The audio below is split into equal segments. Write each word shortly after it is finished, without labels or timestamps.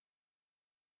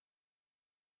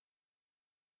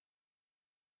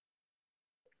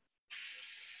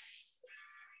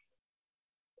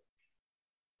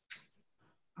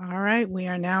All right, we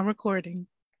are now recording.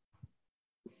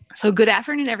 So good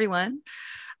afternoon, everyone.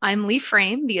 I'm Lee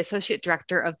Frame, the Associate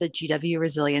Director of the GW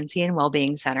Resiliency and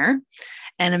Wellbeing Center,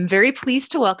 and I'm very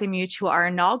pleased to welcome you to our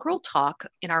inaugural talk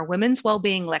in our Women's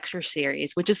Wellbeing Lecture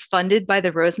Series, which is funded by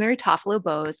the Rosemary Toffolo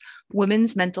Bowes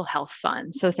Women's Mental Health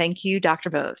Fund. So thank you, Dr.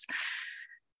 Bowes.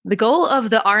 The goal of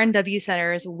the RNW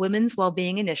Center's Women's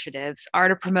Wellbeing Initiatives are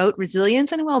to promote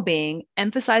resilience and well-being,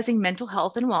 emphasizing mental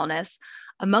health and wellness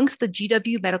amongst the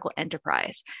GW medical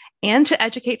enterprise, and to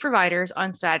educate providers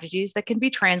on strategies that can be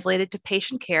translated to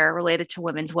patient care related to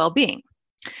women's well-being.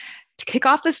 To kick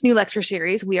off this new lecture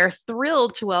series, we are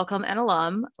thrilled to welcome an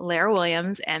alum, Lara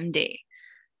Williams, MD.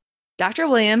 Dr.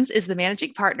 Williams is the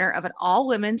managing partner of an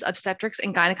all-women's obstetrics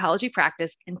and gynecology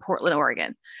practice in Portland,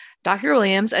 Oregon. Dr.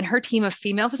 Williams and her team of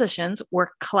female physicians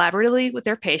work collaboratively with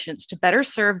their patients to better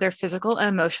serve their physical and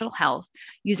emotional health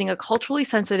using a culturally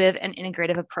sensitive and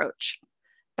integrative approach.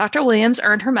 Dr. Williams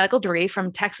earned her medical degree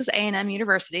from Texas A&M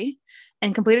University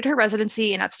and completed her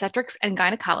residency in obstetrics and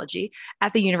gynecology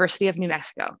at the University of New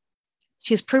Mexico.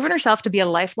 She has proven herself to be a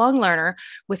lifelong learner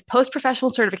with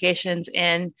post-professional certifications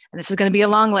in, and this is going to be a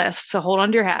long list, so hold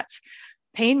on to your hats,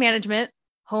 pain management,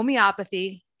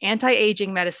 homeopathy,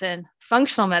 anti-aging medicine,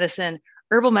 functional medicine,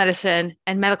 herbal medicine,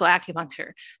 and medical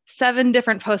acupuncture. 7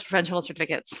 different post-professional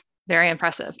certificates. Very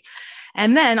impressive.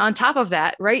 And then on top of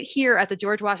that, right here at the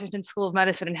George Washington School of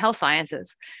Medicine and Health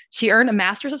Sciences, she earned a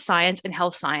Master's of Science in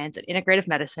Health Science and Integrative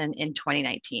Medicine in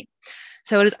 2019.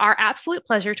 So it is our absolute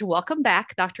pleasure to welcome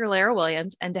back Dr. Lara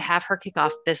Williams and to have her kick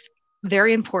off this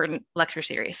very important lecture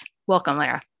series. Welcome,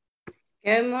 Lara.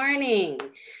 Good morning.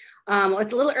 Well,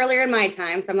 it's a little earlier in my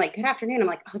time, so I'm like, good afternoon. I'm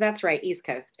like, oh, that's right, East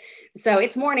Coast. So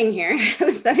it's morning here.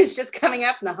 The sun is just coming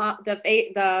up and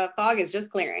the fog is just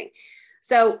clearing.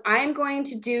 So I'm going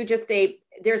to do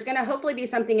there's going to hopefully be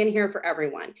something in here for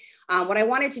everyone. What I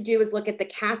wanted to do is look at the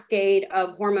cascade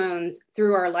of hormones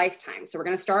through our lifetime. So we're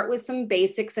going to start with some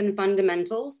basics and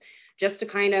fundamentals just to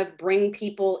kind of bring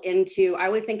people into, I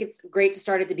always think it's great to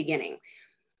start at the beginning.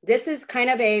 This is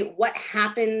kind of what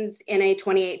happens in a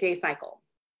 28-day cycle.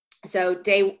 So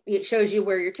it shows you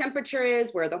where your temperature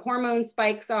is, where the hormone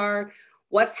spikes are,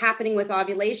 what's happening with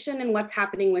ovulation, and what's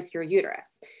happening with your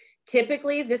uterus.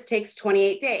 Typically, this takes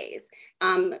 28 days.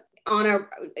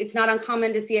 It's not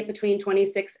uncommon to see it between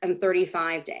 26 and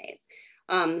 35 days.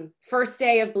 First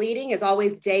day of bleeding is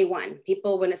always day 1.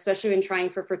 People, especially when trying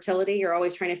for fertility, you're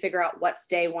always trying to figure out what's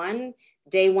day 1.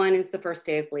 Day 1 is the first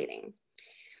day of bleeding.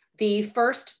 The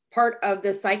first part of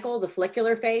the cycle, the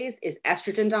follicular phase, is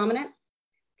estrogen dominant.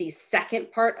 The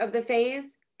second part of the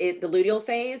phase, the luteal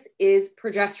phase, is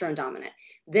progesterone dominant.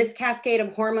 This cascade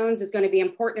of hormones is going to be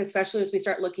important, especially as we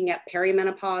start looking at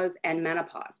perimenopause and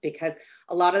menopause, because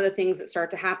a lot of the things that start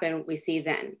to happen, we see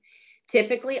then.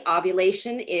 Typically,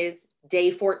 ovulation is day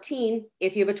 14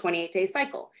 if you have a 28-day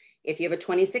cycle. If you have a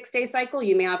 26-day cycle,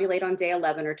 you may ovulate on day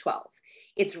 11 or 12.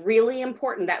 It's really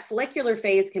important. That follicular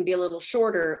phase can be a little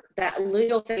shorter. That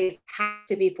luteal phase has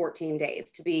to be 14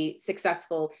 days to be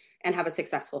successful and have a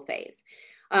successful phase.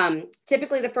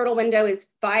 Typically, the fertile window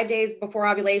is 5 days before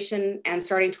ovulation and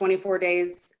starting 24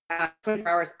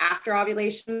 hours after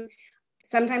ovulation.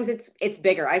 Sometimes it's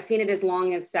bigger. I've seen it as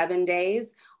long as 7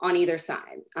 days on either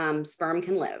side. Sperm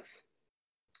can live.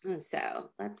 So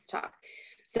let's talk.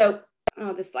 So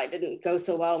this slide didn't go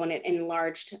so well when it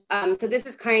enlarged. So this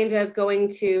is kind of going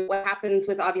to what happens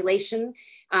with ovulation.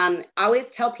 I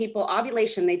always tell people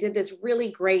ovulation, they did this really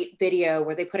great video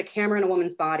where they put a camera in a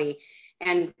woman's body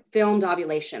and filmed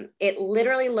ovulation. It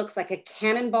literally looks like a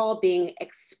cannonball being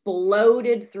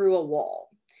exploded through a wall.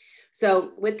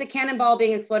 So with the cannonball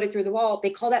being exploded through the wall,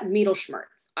 they call that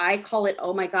Mittelschmerz. I call it,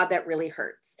 oh my God, that really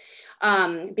hurts.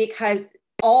 Because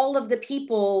all of the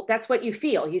people, that's what you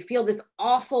feel. You feel this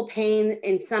awful pain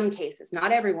in some cases,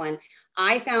 not everyone.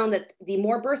 I found that the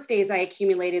more birthdays I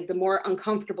accumulated, the more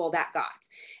uncomfortable that got.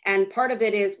 And part of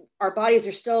it is our bodies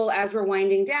are still, as we're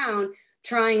winding down,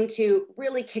 trying to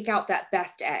really kick out that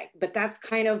best egg, but that's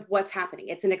kind of what's happening.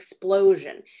 It's an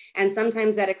explosion. And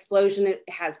sometimes that explosion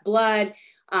has blood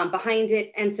behind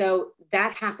it. And so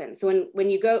that happens. So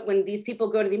when these people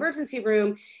go to the emergency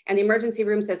room and the emergency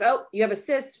room says, oh, you have a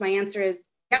cyst, my answer is,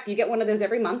 yep, you get one of those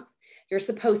every month. You're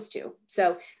supposed to.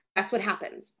 So that's what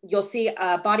happens. You'll see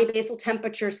a body basal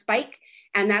temperature spike,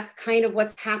 and that's kind of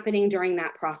what's happening during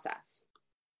that process.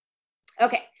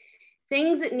 Okay.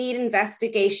 Things that need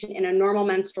investigation in a normal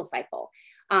menstrual cycle.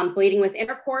 Bleeding with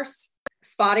intercourse,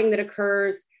 spotting that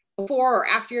occurs before or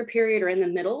after your period or in the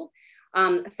middle,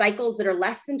 cycles that are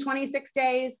less than 26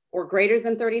 days or greater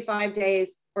than 35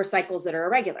 days, or cycles that are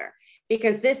irregular,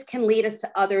 because this can lead us to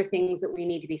other things that we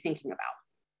need to be thinking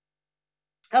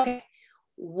about. Okay,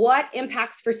 what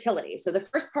impacts fertility? So the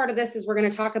first part of this is we're going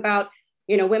to talk about,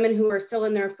 women who are still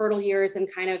in their fertile years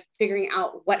and kind of figuring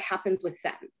out what happens with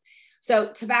them. So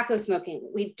tobacco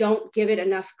smoking, we don't give it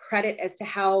enough credit as to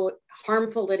how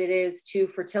harmful it is to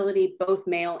fertility, both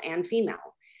male and female.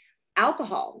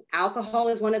 Alcohol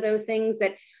is one of those things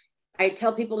that I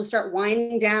tell people to start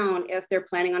winding down if they're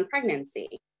planning on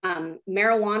pregnancy.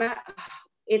 Marijuana,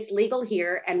 it's legal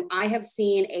here, and I have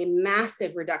seen a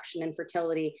massive reduction in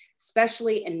fertility,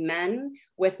 especially in men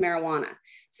with marijuana.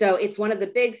 So it's one of the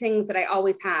big things that I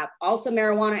always have. Also,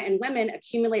 marijuana in women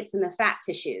accumulates in the fat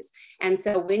tissues. And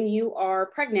so when you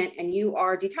are pregnant and you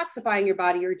are detoxifying your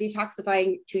body, you're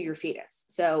detoxifying to your fetus.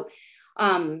 So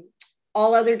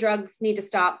all other drugs need to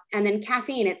stop. And then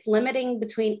caffeine, it's limiting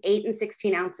between 8 and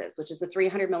 16 ounces, which is a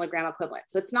 300 milligram equivalent.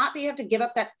 So it's not that you have to give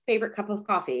up that favorite cup of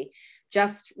coffee,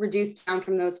 just reduce down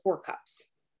from those 4 cups.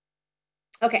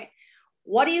 Okay,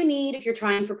 what do you need if you're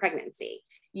trying for pregnancy?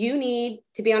 You need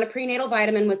to be on a prenatal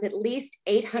vitamin with at least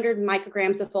 800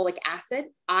 micrograms of folic acid.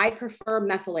 I prefer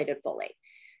methylated folate.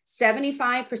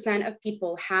 75% of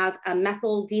people have a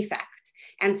methyl defect.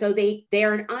 And so they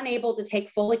are unable to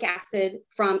take folic acid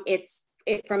from its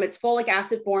folic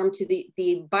acid form to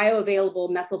the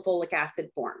bioavailable methylfolic acid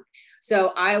form.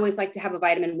 So I always like to have a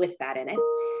vitamin with that in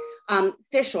it.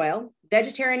 Fish oil,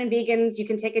 vegetarian and vegans, you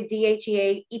can take a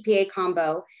DHEA EPA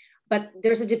combo, but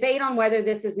there's a debate on whether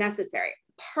this is necessary.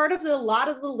 Part of a lot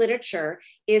of the literature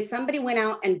is somebody went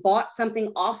out and bought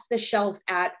something off the shelf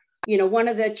at one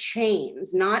of the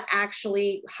chains, not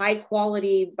actually high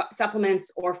quality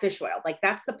supplements or fish oil. Like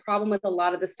that's the problem with a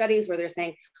lot of the studies where they're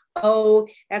saying, oh,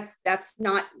 that's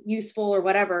not useful or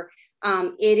whatever.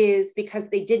 It is because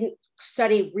they didn't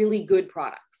study really good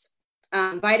products.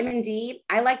 Vitamin D,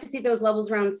 I like to see those levels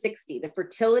around 60. The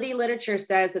fertility literature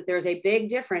says that there's a big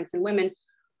difference in women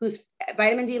whose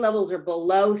vitamin D levels are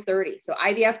below 30. So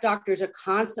IVF doctors are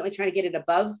constantly trying to get it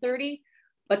above 30.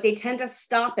 But they tend to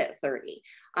stop at 30.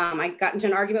 I got into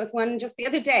an argument with one just the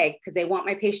other day because they want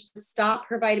my patient to stop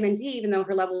her vitamin D, even though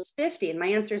her level is 50. And my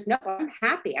answer is no, I'm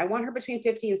happy. I want her between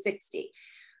 50 and 60.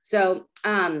 So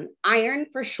iron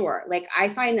for sure. Like I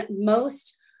find that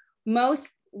most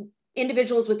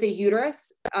individuals with a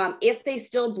uterus, if they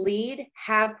still bleed,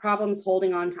 have problems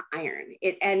holding on to iron.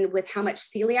 And with how much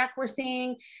celiac we're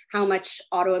seeing, how much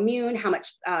autoimmune, how much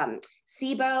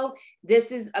SIBO,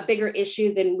 this is a bigger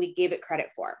issue than we gave it credit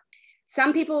for.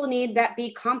 Some people need that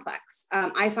B complex.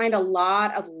 I find a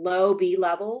lot of low B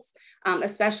levels,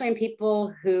 especially in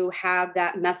people who have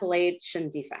that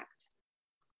methylation defect.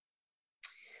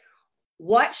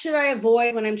 What should I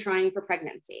avoid when I'm trying for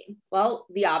pregnancy? Well,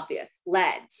 the obvious,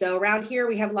 lead. So around here,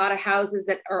 we have a lot of houses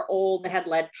that are old that had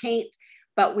lead paint,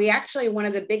 but we actually, one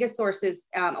of the biggest sources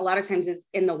a lot of times is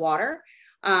in the water.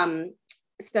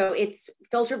 So it's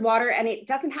filtered water and it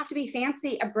doesn't have to be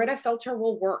fancy. A Brita filter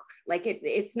will work. Like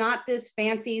it's not this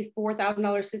fancy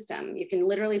 $4,000 system. You can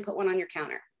literally put one on your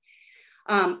counter.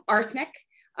 Arsenic,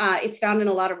 it's found in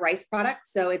a lot of rice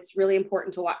products. So it's really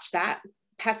important to watch that.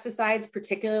 Pesticides,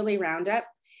 particularly Roundup,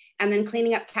 and then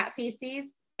cleaning up cat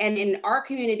feces. And in our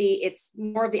community, it's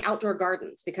more of the outdoor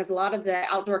gardens because a lot of the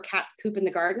outdoor cats poop in the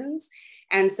gardens.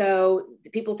 And so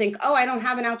people think, oh, I don't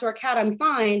have an outdoor cat, I'm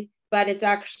fine, but it's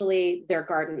actually their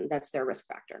garden that's their risk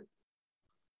factor.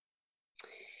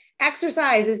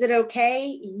 Exercise, is it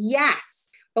okay? Yes.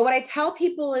 But what I tell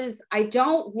people is I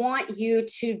don't want you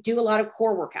to do a lot of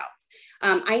core workouts.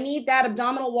 I need that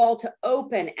abdominal wall to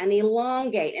open and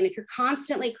elongate. And if you're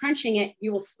constantly crunching it,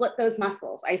 you will split those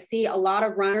muscles. I see a lot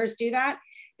of runners do that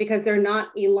because they're not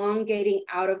elongating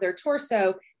out of their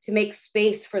torso to make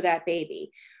space for that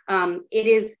baby. It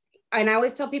is, and I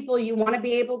always tell people, you want to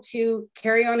be able to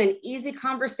carry on an easy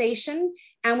conversation,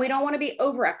 and we don't want to be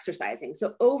over-exercising.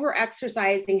 So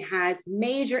over-exercising has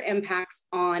major impacts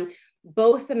on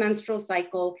both the menstrual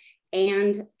cycle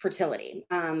and fertility.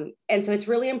 And so it's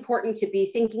really important to be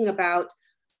thinking about,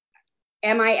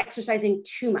 am I exercising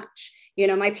too much? You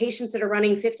know, my patients that are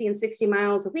running 50 and 60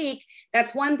 miles a week,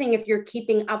 that's one thing if you're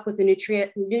keeping up with the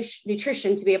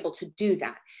nutrition to be able to do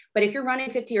that. But if you're running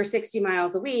 50 or 60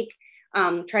 miles a week,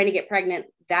 trying to get pregnant,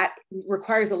 that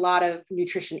requires a lot of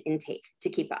nutrition intake to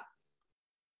keep up.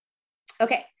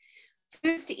 Okay,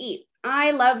 foods to eat.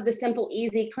 I love the simple,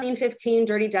 easy, clean 15,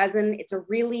 dirty dozen. It's a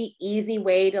really easy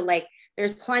way to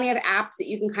there's plenty of apps that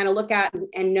you can kind of look at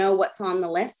and know what's on the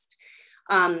list.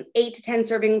 8 to 10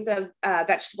 servings of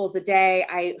vegetables a day.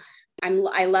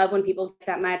 I love when people get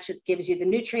that much. It gives you the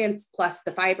nutrients plus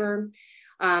the fiber.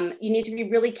 You need to be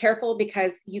really careful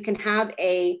because you can have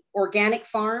a organic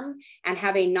farm and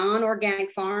have a non-organic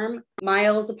farm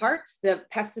miles apart. The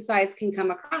pesticides can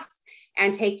come across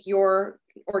and take your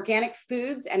organic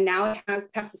foods, and now it has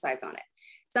pesticides on it.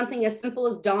 Something as simple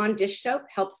as Dawn dish soap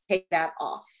helps take that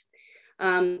off.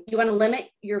 You want to limit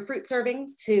your fruit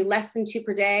servings to less than 2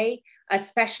 per day,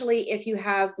 especially if you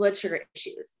have blood sugar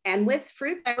issues. And with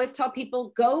fruits, I always tell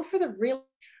people, go for the real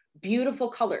beautiful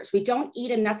colors. We don't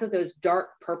eat enough of those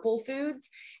dark purple foods.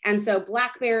 And so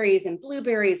blackberries and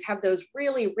blueberries have those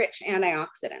really rich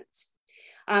antioxidants.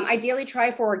 Ideally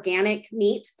try for organic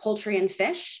meat, poultry, and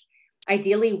fish,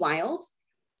 ideally wild.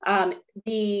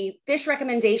 The fish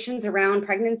recommendations around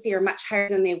pregnancy are much higher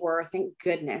than they were, thank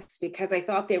goodness, because I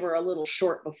thought they were a little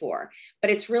short before. But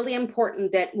it's really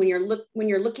important that when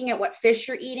you're looking at what fish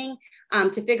you're eating,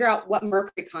 to figure out what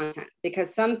mercury content,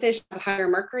 because some fish have higher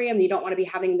mercury and you don't want to be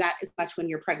having that as much when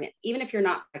you're pregnant, even if you're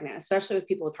not pregnant, especially with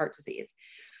people with heart disease.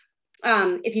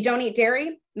 If you don't eat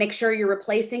dairy, make sure you're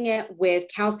replacing it with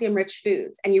calcium-rich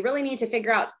foods. And you really need to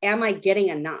figure out, am I getting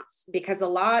enough? Because a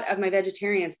lot of my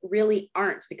vegetarians really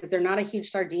aren't, because they're not a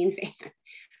huge sardine fan.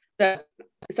 The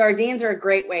sardines are a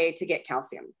great way to get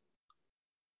calcium.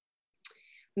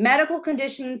 Medical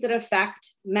conditions that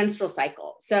affect menstrual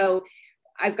cycle. So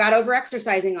I've got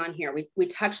over-exercising on here. We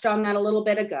touched on that a little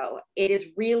bit ago. It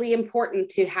is really important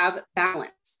to have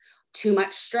balance. Too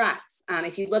much stress.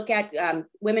 If you look at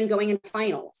women going into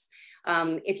finals,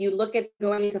 if you look at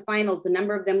going into finals, the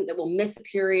number of them that will miss a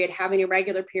period, have an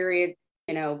irregular period,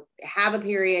 have a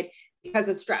period because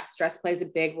of stress. Stress plays a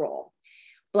big role.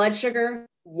 Blood sugar,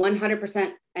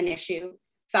 100% an issue.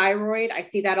 Thyroid, I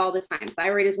see that all the time.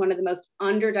 Thyroid is one of the most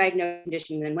underdiagnosed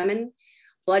conditions in women.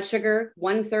 Blood sugar,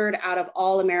 1/3 out of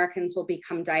all Americans will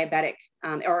become diabetic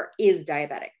or is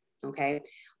diabetic, okay?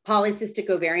 Polycystic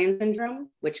ovarian syndrome,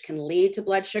 which can lead to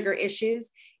blood sugar issues,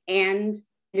 and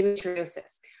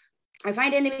endometriosis. I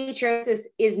find endometriosis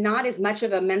is not as much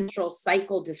of a menstrual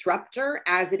cycle disruptor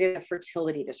as it is a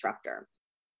fertility disruptor.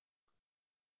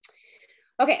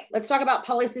 Okay, let's talk about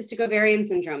polycystic ovarian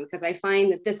syndrome, because I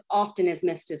find that this often is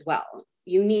missed as well.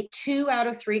 You need 2 out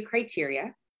of 3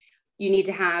 criteria. You need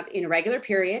to have an irregular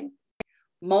period,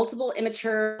 multiple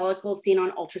immature follicles seen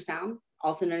on ultrasound,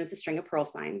 also known as the string of pearl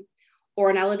sign, or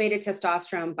an elevated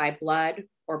testosterone by blood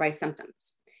or by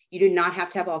symptoms. You do not have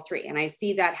to have all 3. And I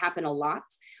see that happen a lot,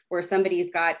 where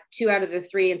somebody's got 2 out of the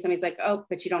 3 and somebody's like, oh,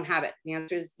 but you don't have it. The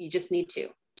answer is you just need 2.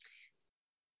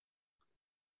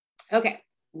 Okay,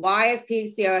 why does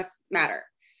PCOS matter?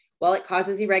 Well, it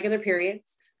causes irregular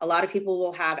periods. A lot of people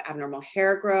will have abnormal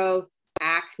hair growth,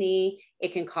 acne.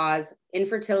 It can cause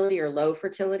infertility or low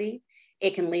fertility.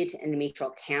 It can lead to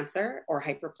endometrial cancer or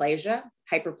hyperplasia.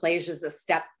 Hyperplasia is a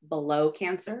step below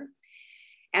cancer.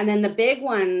 And then the big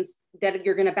ones that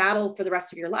you're going to battle for the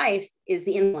rest of your life is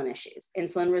the insulin issues,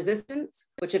 insulin resistance,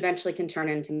 which eventually can turn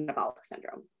into metabolic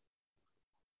syndrome.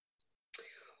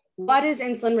 What is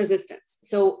insulin resistance?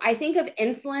 So I think of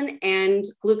insulin and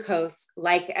glucose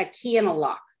like a key and a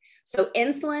lock. So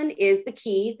insulin is the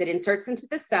key that inserts into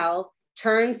the cell,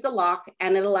 turns the lock,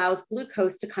 and it allows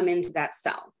glucose to come into that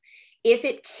cell. If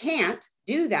it can't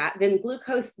do that, then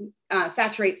glucose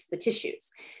saturates the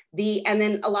tissues. And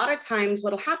then a lot of times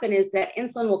what'll happen is that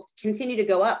insulin will continue to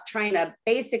go up, trying to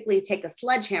basically take a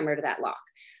sledgehammer to that lock.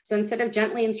 So instead of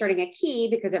gently inserting a key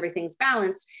because everything's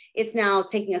balanced, it's now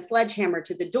taking a sledgehammer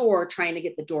to the door, trying to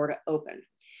get the door to open.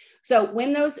 So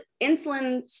when those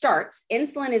insulin starts,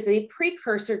 insulin is a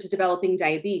precursor to developing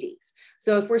diabetes.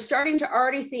 So if we're starting to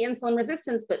already see insulin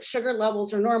resistance, but sugar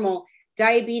levels are normal,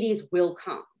 diabetes will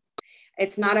come.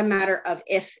 It's not a matter of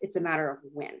if, it's a matter of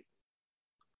when.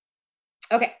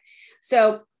 Okay,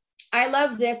 so I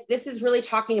love this. This is really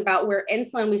talking about where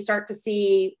insulin, we start to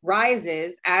see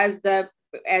rises as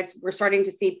we're starting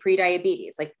to see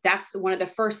prediabetes. Like that's one of the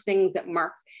first things that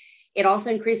mark. It also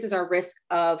increases our risk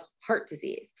of heart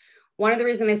disease. One of the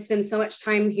reasons I spend so much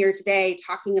time here today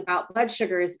talking about blood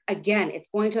sugar is, again, it's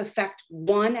going to affect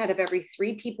 1 out of every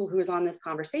 3 people who is on this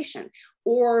conversation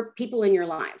or people in your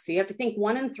lives. So you have to think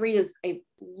 1 in 3 is a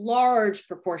large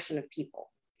proportion of people,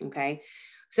 okay?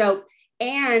 So,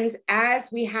 and as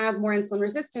we have more insulin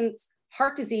resistance,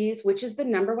 heart disease, which is the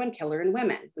 #1 killer in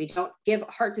women. We don't give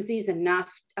heart disease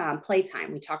enough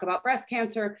playtime. We talk about breast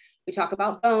cancer, we talk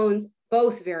about bones,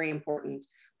 both very important.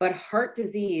 But heart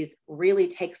disease really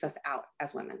takes us out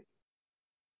as women.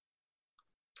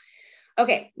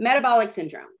 Okay, metabolic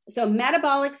syndrome. So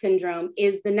metabolic syndrome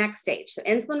is the next stage. So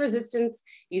insulin resistance,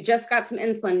 you just got some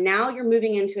insulin. Now you're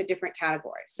moving into a different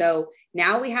category. So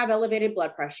now we have elevated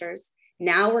blood pressures.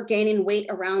 Now we're gaining weight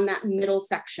around that middle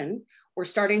section. We're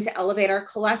starting to elevate our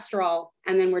cholesterol,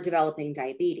 and then we're developing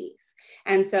diabetes.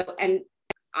 And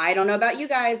I don't know about you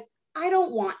guys, I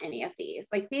don't want any of these.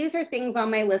 Like these are things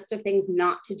on my list of things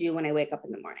not to do when I wake up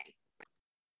in the morning.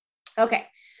 Okay,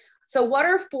 So what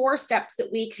are 4 steps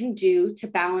that we can do to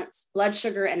balance blood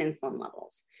sugar and insulin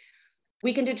levels?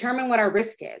 We can determine what our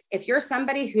risk is. If you're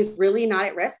somebody who's really not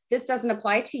at risk, this doesn't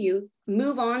apply to you,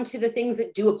 move on to the things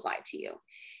that do apply to you.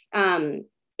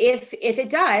 If it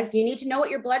does, you need to know what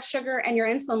your blood sugar and your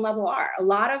insulin level are. A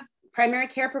lot of primary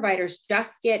care providers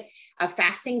just get a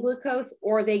fasting glucose,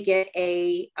 or they get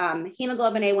a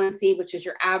hemoglobin A1C, which is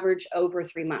your average over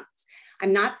 3 months.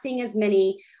 I'm not seeing as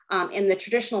many in the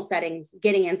traditional settings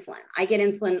getting insulin. I get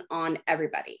insulin on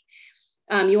everybody.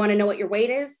 You want to know what your weight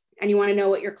is, and you want to know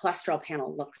what your cholesterol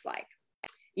panel looks like.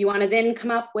 You want to then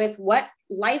come up with what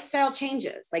lifestyle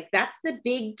changes. Like, that's the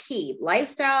big key.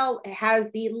 Lifestyle has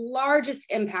the largest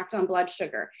impact on blood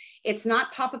sugar. It's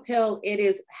not pop a pill. It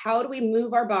is, how do we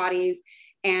move our bodies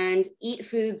and eat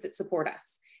foods that support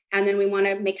us? And then we want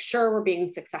to make sure we're being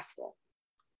successful.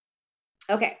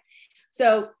 Okay.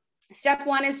 So step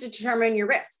 1 is to determine your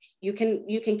risk. You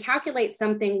can calculate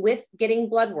something with getting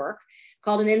blood work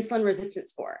called an insulin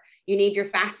resistance score. You need your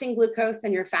fasting glucose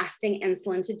and your fasting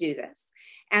insulin to do this.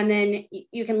 And then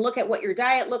you can look at what your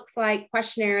diet looks like,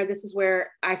 questionnaire. This is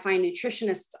where I find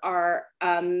nutritionists are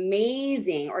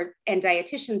amazing, and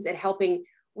dietitians at helping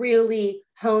really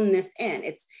hone this in.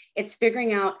 It's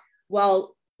figuring out,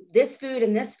 well, this food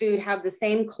and this food have the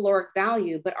same caloric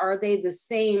value, but are they the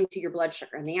same to your blood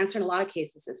sugar? And the answer in a lot of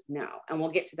cases is no. And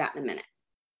we'll get to that in a minute.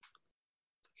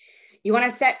 You want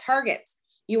to set targets.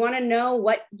 You want to know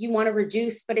what you want to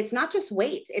reduce, but it's not just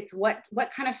weight. It's what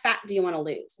kind of fat do you want to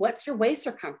lose? What's your waist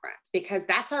circumference? Because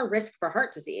that's our risk for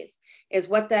heart disease, is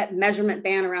what that measurement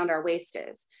band around our waist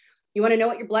is. You want to know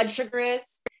what your blood sugar is,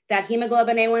 that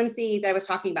hemoglobin A1C that I was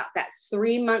talking about, that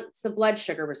 3 months of blood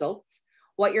sugar results,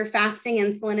 what your fasting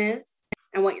insulin is,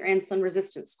 and what your insulin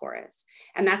resistance score is.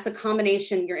 And that's a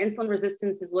combination. Your insulin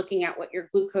resistance is looking at what your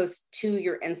glucose to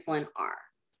your insulin are.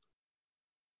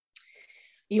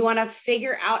 You want to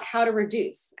figure out how to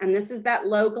reduce. And this is that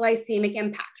low glycemic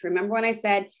impact. Remember when I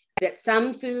said that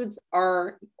some foods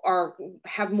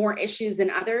have more issues than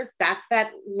others? That's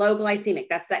that low glycemic.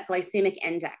 That's that glycemic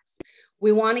index.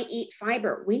 We want to eat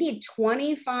fiber. We need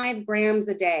 25 grams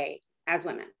a day as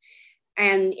women.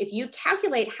 And if you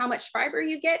calculate how much fiber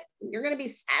you get, you're going to be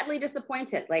sadly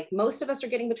disappointed. Like, most of us are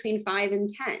getting between 5 and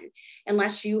 10,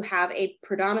 unless you have a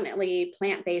predominantly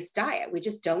plant-based diet. We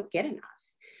just don't get enough.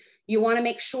 You want to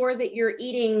make sure that you're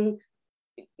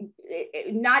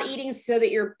not eating so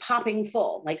that you're popping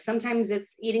full. Like, sometimes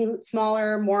it's eating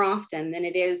smaller more often than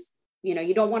it is,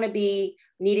 you don't want to be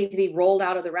needing to be rolled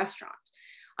out of the restaurant.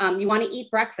 You want to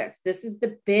eat breakfast. This is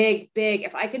the big,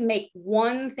 if I can make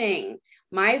one thing,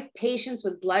 my patients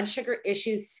with blood sugar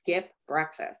issues skip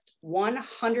breakfast.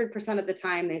 100% of the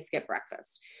time they skip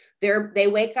breakfast. They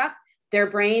wake up, their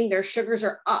brain, their sugars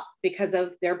are up because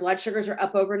of their blood sugars are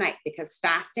up overnight, because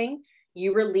fasting,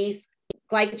 you release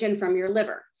glycogen from your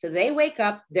liver. So they wake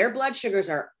up, their blood sugars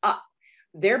are up.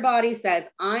 Their body says,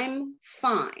 I'm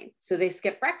fine. So they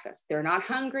skip breakfast. They're not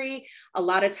hungry. A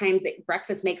lot of times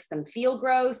breakfast makes them feel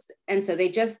gross. And so they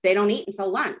don't eat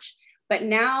until lunch. But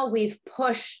now we've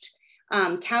pushed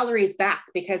calories back,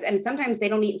 and sometimes they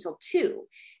don't eat until 2.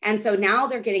 And so now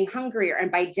they're getting hungrier,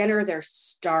 and by dinner, they're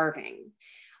starving.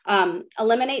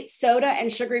 Eliminate soda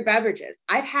and sugary beverages.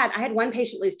 I had one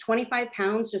patient lose 25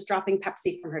 pounds just dropping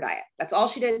Pepsi from her diet. That's all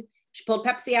she did. She pulled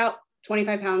Pepsi out.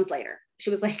 25 pounds later, she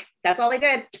was like, that's all I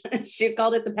did. She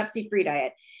called it the Pepsi free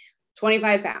diet.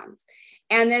 25 pounds.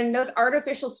 And then those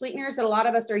artificial sweeteners that a lot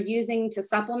of us are using to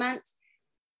supplement,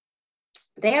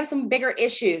 they have some bigger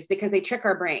issues because they trick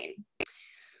our brain.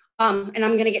 And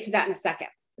I'm going to get to that in a second.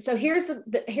 So here's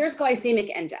glycemic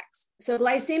index. So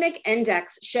glycemic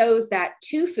index shows that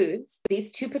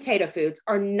these two potato foods,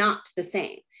 are not the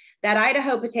same. That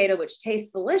Idaho potato, which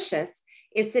tastes delicious,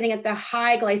 is sitting at the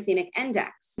high glycemic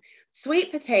index.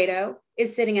 Sweet potato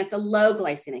is sitting at the low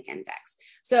glycemic index.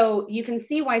 So you can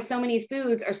see why so many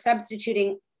foods are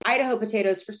substituting Idaho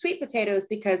potatoes for sweet potatoes,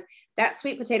 because that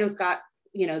sweet potato's got,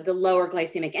 the lower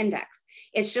glycemic index.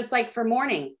 It's just like for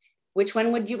morning. Which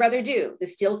one would you rather do? The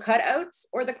steel cut oats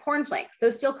or the cornflakes?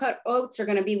 Those steel cut oats are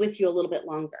going to be with you a little bit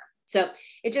longer. So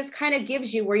it just kind of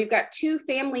gives you where you've got two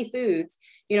family foods,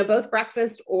 both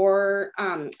breakfast or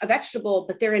a vegetable,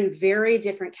 but they're in very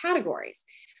different categories.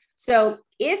 So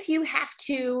if you have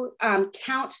to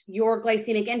count your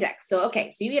glycemic index, so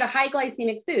you eat a high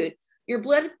glycemic food, your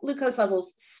blood glucose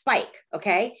levels spike,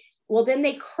 okay? Well, then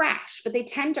they crash, but they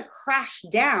tend to crash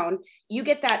down. You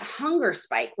get that hunger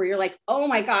spike where you're like, oh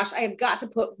my gosh, I have got to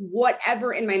put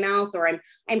whatever in my mouth, or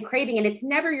I'm craving. And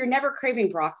you're never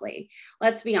craving broccoli.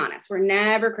 Let's be honest. We're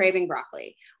never craving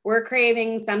broccoli. We're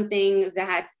craving something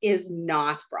that is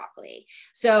not broccoli.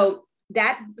 So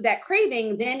that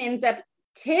craving then ends up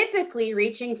typically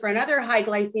reaching for another high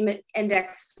glycemic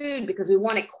index food because we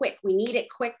want it quick. We need it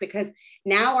quick because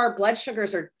now our blood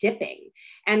sugars are dipping.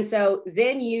 And so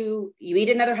then you eat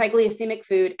another high glycemic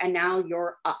food and now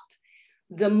you're up.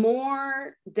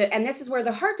 And this is where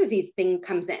the heart disease thing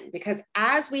comes in, because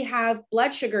as we have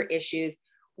blood sugar issues,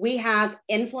 we have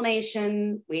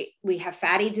inflammation, we have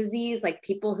fatty disease, like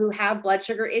people who have blood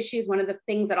sugar issues. One of the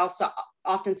things that I'll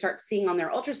often start seeing on their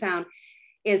ultrasound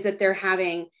is that they're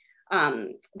having,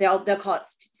 they'll call it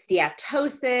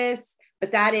steatosis,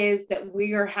 but that is that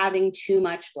we are having too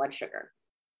much blood sugar.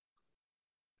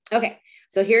 Okay,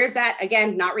 so here's that,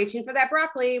 again, not reaching for that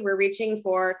broccoli. We're reaching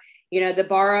for, the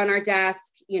bar on our desk,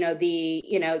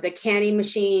 the candy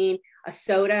machine, a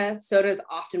soda. Soda is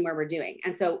often where we're doing.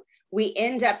 And so we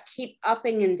end up keep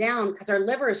upping and down because our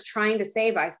liver is trying to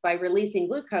save us by releasing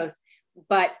glucose,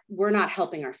 but we're not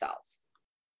helping ourselves.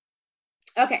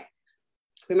 Okay.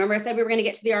 Remember I said we were going to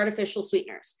get to the artificial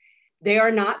sweeteners. They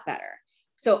are not better.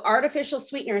 So artificial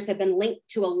sweeteners have been linked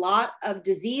to a lot of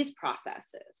disease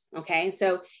processes. Okay.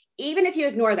 So even if you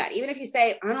ignore that, even if you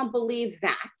say, I don't believe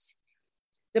that,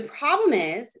 the problem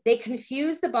is they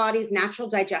confuse the body's natural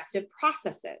digestive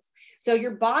processes. So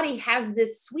your body has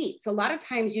this sweet. So a lot of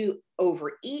times you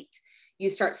overeat, you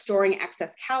start storing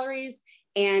excess calories,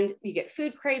 and you get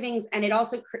food cravings, and it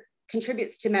also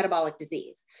contributes to metabolic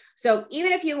disease. So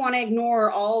even if you want to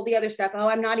ignore all the other stuff, oh,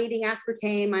 I'm not eating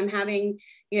aspartame, I'm having,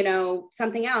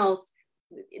 something else.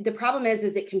 The problem is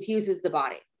it confuses the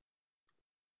body.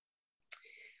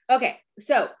 Okay,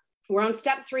 so we're on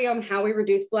step 3 on how we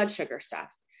reduce blood sugar stuff.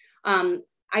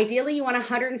 Ideally, you want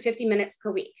 150 minutes per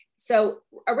week. So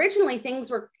originally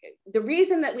the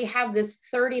reason that we have this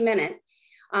 30-minute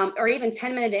or even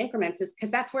 10-minute increments is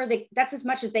because that's as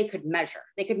much as they could measure.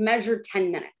 They could measure 10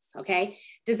 minutes, okay?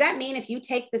 Does that mean if you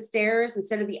take the stairs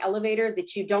instead of the elevator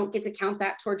that you don't get to count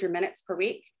that towards your minutes per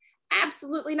week?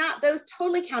 Absolutely not. Those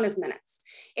totally count as minutes.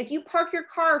 If you park your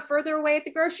car further away at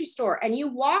the grocery store and you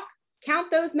walk,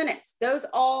 count those minutes. Those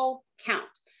all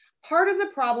count. Part of the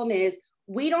problem is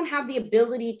we don't have the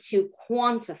ability to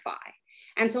quantify.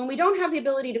 And so when we don't have the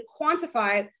ability to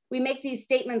quantify, we make these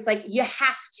statements like, you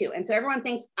have to. And so everyone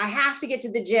thinks, I have to get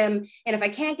to the gym. And if I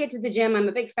can't get to the gym, I'm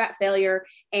a big fat failure.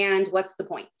 And what's the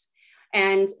point?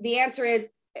 And the answer is,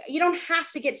 you don't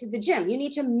have to get to the gym. You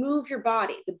need to move your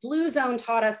body. The Blue Zone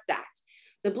taught us that.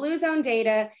 The Blue Zone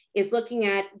data is looking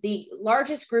at the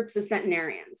largest groups of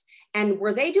centenarians. And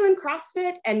were they doing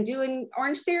CrossFit and doing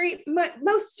Orange Theory?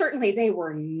 Most certainly they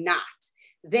were not.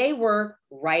 They were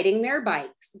riding their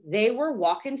bikes. They were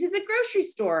walking to the grocery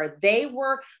store. They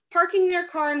were parking their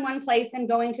car in one place and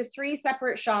going to 3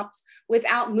 separate shops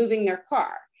without moving their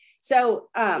car. So,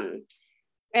 and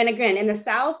again, in the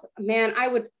South, man,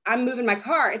 I'm moving my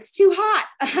car. It's too hot.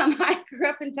 I grew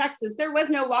up in Texas. There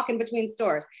was no walking between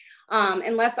stores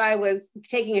unless I was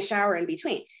taking a shower in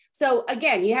between. So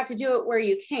again, you have to do it where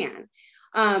you can.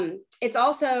 It's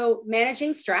also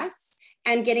managing stress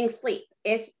and getting sleep.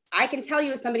 If I can tell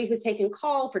you as somebody who's taken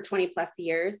call for 20 plus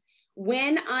years,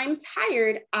 when I'm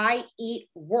tired, I eat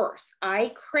worse.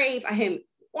 I am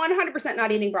 100%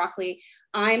 not eating broccoli.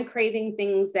 I'm craving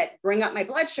things that bring up my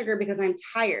blood sugar because I'm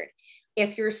tired.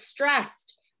 If you're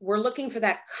stressed, we're looking for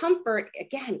that comfort.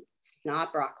 Again, it's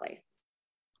not broccoli.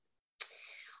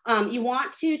 You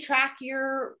want to track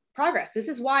your progress. This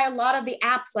is why a lot of the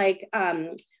apps like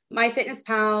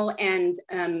MyFitnessPal and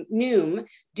Noom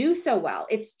do so well.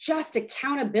 It's just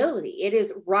accountability. It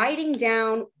is writing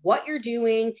down what you're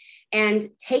doing and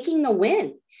taking the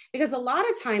win. Because a lot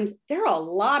of times there are a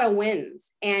lot of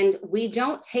wins and we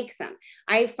don't take them.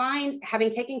 I find, having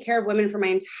taken care of women for my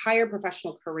entire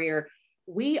professional career,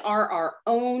 we are our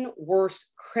own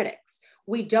worst critics.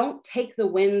 We don't take the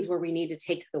wins where we need to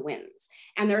take the wins.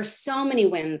 And there are so many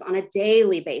wins on a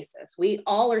daily basis. We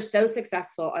all are so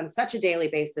successful on such a daily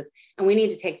basis, and we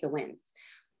need to take the wins.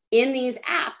 In these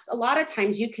apps, a lot of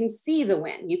times you can see the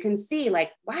win. You can see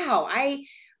like, wow, I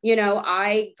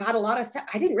got a lot of stuff.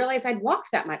 I didn't realize I'd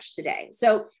walked that much today.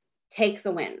 So take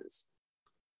the wins.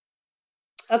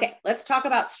 Okay, let's talk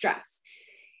about stress.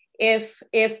 If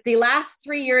the last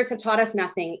 3 years have taught us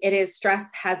nothing, it is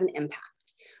stress has an impact.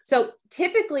 So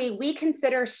typically we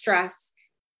consider stress,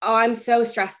 oh, I'm so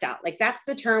stressed out. Like that's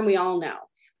the term we all know,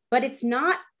 but it's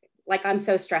not like I'm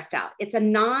so stressed out. It's a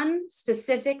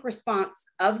non-specific response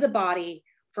of the body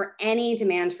for any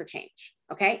demand for change.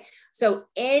 Okay. So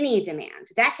any demand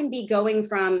that can be going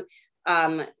from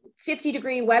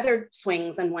 50-degree weather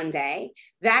swings in one day.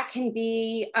 That can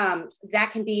be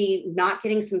not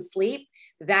getting some sleep.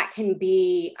 That can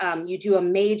be, you do a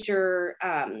major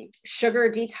sugar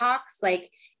detox. Like,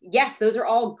 yes, those are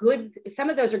all good. Some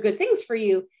of those are good things for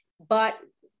you, but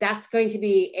that's going to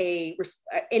be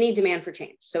any demand for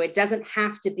change. So it doesn't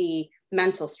have to be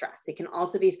mental stress. It can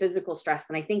also be physical stress.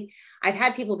 And I think I've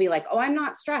had people be like, oh, I'm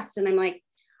not stressed. And I'm like,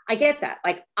 I get that.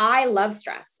 Like, I love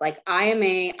stress. Like,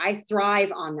 I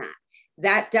thrive on that.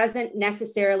 That doesn't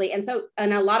necessarily, and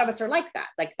a lot of us are like that.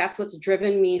 Like, that's what's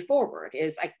driven me forward,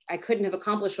 is I couldn't have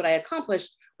accomplished what I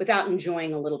accomplished without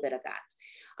enjoying a little bit of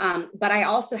that. But I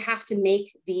also have to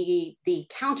make the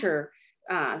counter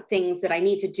things that I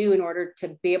need to do in order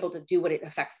to be able to do what it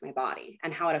affects my body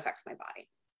and how it affects my body.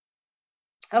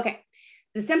 Okay,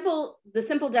 the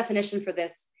simple definition for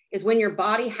this is when your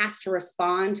body has to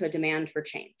respond to a demand for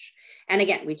change. And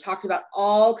again, we talked about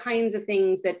all kinds of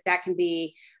things that can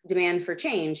be demand for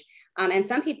change. And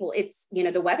some people, it's,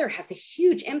 the weather has a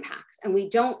huge impact, and we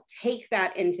don't take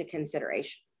that into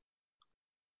consideration.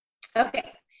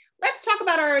 Okay, let's talk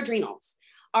about our adrenals.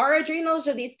 Our adrenals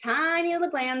are these tiny little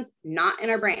glands, not in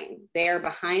our brain. They are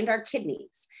behind our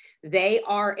kidneys. They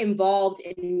are involved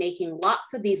in making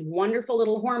lots of these wonderful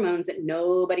little hormones that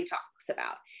nobody talks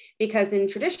about. Because in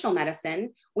traditional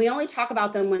medicine, we only talk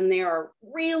about them when they are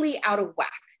really out of whack,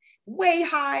 way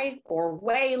high or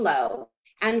way low.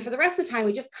 And for the rest of the time,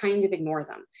 we just kind of ignore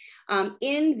them.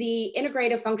 In the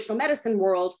integrative functional medicine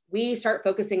world, we start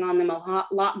focusing on them a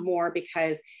lot more,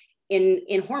 because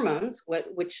in hormones,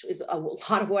 which is a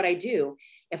lot of what I do,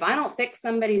 if I don't fix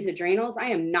somebody's adrenals, I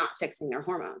am not fixing their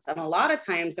hormones. And a lot of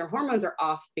times their hormones are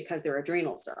off because their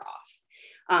adrenals are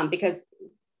off. Because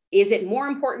is it more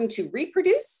important to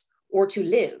reproduce or to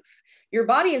live? Your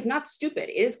body is not stupid.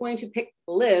 It is going to pick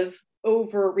live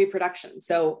over reproduction.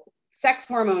 So sex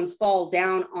hormones fall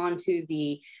down onto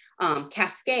the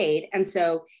cascade. And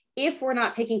so if we're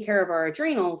not taking care of our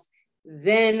adrenals,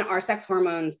 then our sex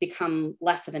hormones become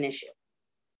less of an issue.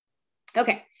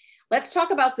 Okay, let's talk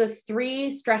about the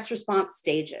 3 stress response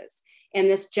stages in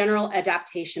this general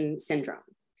adaptation syndrome.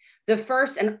 The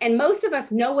first, and most of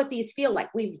us know what these feel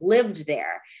like. We've lived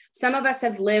there. Some of us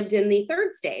have lived in the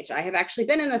 3rd stage. I have actually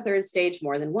been in the 3rd stage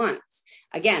more than once.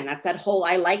 Again, that's that whole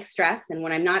I like stress, and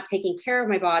when I'm not taking care of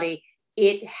my body,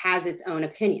 it has its own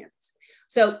opinions.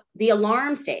 So the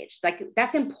alarm stage, like,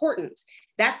 that's important.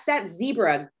 That's that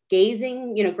zebra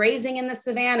grazing in the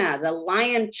savannah. The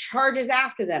lion charges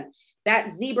after them. That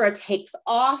zebra takes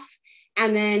off,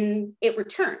 and then it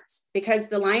returns because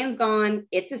the lion's gone,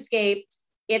 it's escaped,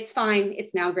 it's fine,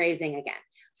 it's now grazing again.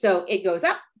 So it goes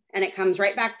up and it comes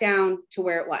right back down to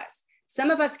where it was.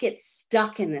 Some of us get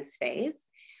stuck in this phase.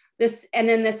 And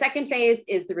then the 2nd phase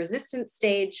is the resistance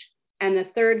stage, and the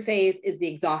 3rd phase is the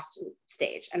exhaustion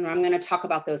stage. And I'm going to talk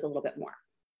about those a little bit more.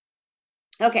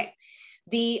 Okay.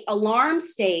 The alarm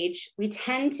stage, we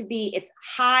tend to be, it's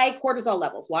high cortisol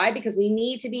levels. Why? Because we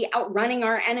need to be outrunning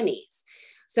our enemies.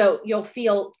 So you'll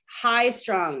feel high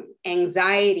strung,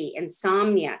 anxiety,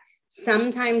 insomnia.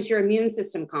 Sometimes your immune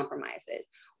system compromises.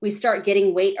 We start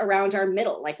getting weight around our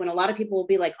middle. Like, when a lot of people will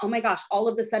be like, oh my gosh, all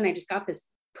of a sudden I just got this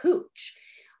pooch.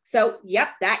 So yep,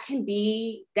 that can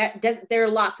be, there are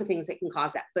lots of things that can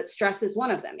cause that, but stress is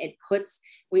one of them.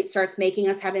 It starts making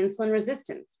us have insulin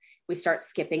resistance. We start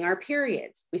skipping our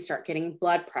periods. We start getting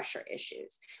blood pressure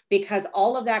issues, because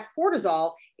all of that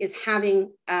cortisol is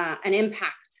having an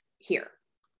impact here.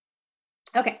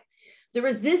 Okay, the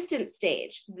resistance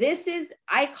stage. This is,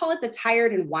 I call it the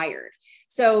tired and wired.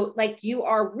 So like, you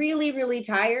are really, really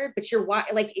tired, but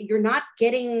you're not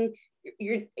getting,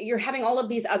 you're having all of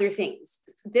these other things.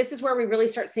 This is where we really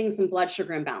start seeing some blood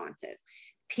sugar imbalances.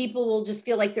 People will just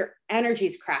feel like their energy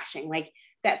is crashing. Like,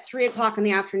 that 3 o'clock in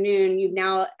the afternoon, you've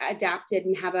now adapted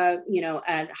and have a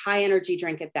high energy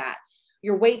drink at that.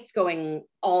 Your weight's going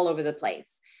all over the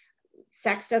place.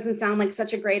 Sex doesn't sound like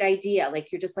such a great idea.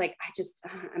 Like, you're just like,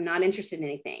 I'm not interested in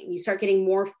anything. You start getting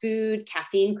more food,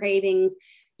 caffeine cravings.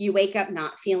 You wake up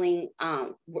not feeling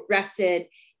rested,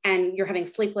 and you're having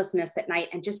sleeplessness at night,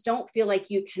 and just don't feel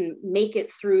like you can make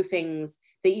it through things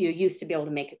that you used to be able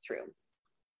to make it through.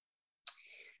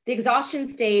 The exhaustion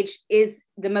stage is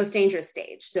the most dangerous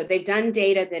stage. So they've done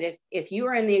data that if you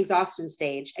are in the exhaustion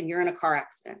stage and you're in a car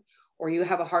accident or you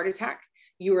have a heart attack,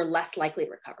 you are less likely to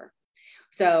recover.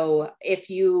 So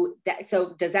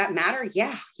does that matter?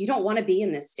 Yeah, you don't want to be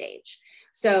in this stage.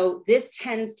 So this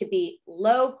tends to be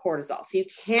low cortisol. So you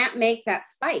can't make that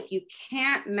spike. You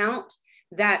can't mount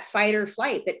that fight or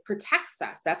flight that protects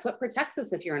us. That's what protects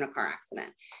us if you're in a car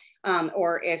accident,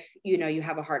 or if you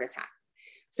have a heart attack.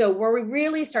 So where we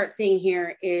really start seeing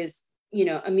here is,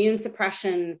 immune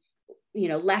suppression,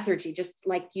 lethargy, just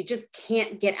like you just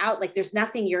can't get out. Like there's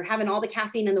nothing, you're having all the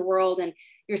caffeine in the world and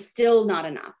you're still not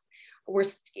enough. We're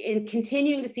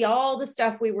continuing to see all the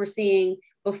stuff we were seeing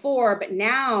before, but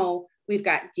now we've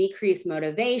got decreased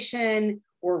motivation.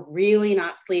 We're really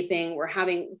not sleeping. We're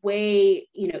having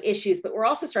issues, but we're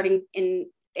also starting in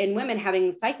women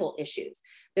having cycle issues.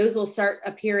 Those will start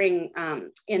appearing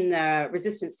in the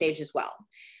resistant stage as well.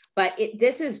 But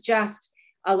this is just,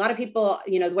 a lot of people,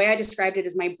 the way I described it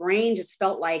is my brain just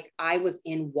felt like I was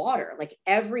in water. Like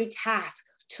every task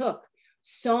took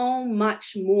so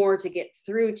much more to get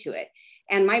through to it.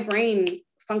 And my brain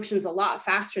functions a lot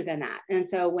faster than that. And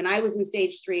so when I was in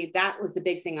stage 3, that was the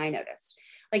big thing I noticed.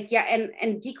 Like, yeah,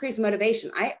 and decreased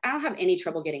motivation. I don't have any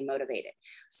trouble getting motivated.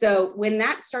 So when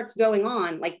that starts going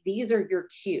on, like these are your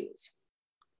cues.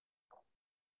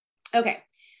 Okay.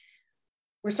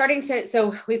 We're starting to,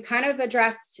 so we've kind of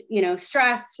addressed,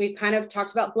 stress. We've kind of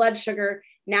talked about blood sugar.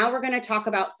 Now we're going to talk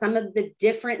about some of the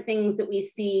different things that we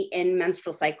see in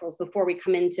menstrual cycles before we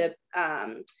come into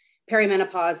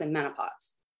perimenopause and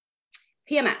menopause.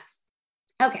 PMS.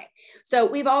 Okay. So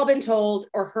we've all been told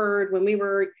or heard when we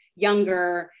were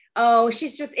younger, oh,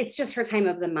 it's just her time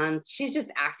of the month. She's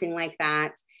just acting like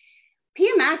that.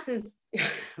 PMS is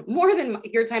more than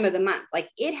your time of the month. Like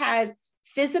it has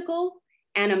physical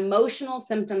and emotional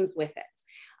symptoms with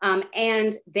it.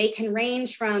 And they can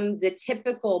range from the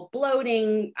typical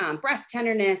bloating, breast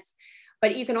tenderness,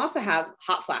 but you can also have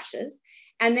hot flashes.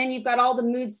 And then you've got all the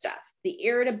mood stuff, the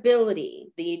irritability,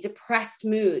 the depressed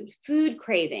mood, food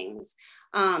cravings,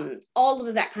 all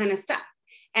of that kind of stuff.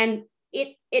 And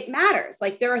it matters.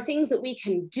 Like there are things that we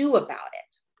can do about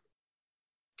it.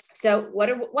 So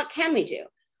what can we do?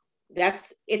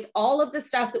 It's all of the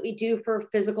stuff that we do for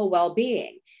physical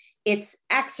well-being. It's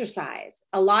exercise.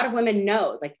 A lot of women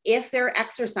know, like if they're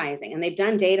exercising, and they've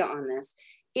done data on this,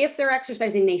 if they're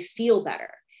exercising, they feel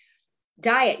better.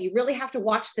 Diet, you really have to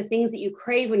watch the things that you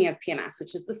crave when you have PMS,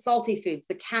 which is the salty foods,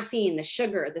 the caffeine, the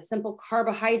sugar, the simple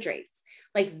carbohydrates.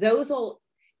 Like those will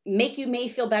make you may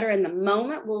feel better in the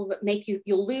moment, will make you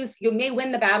may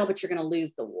win the battle, but you're going to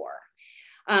lose the war.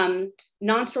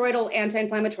 Non-steroidal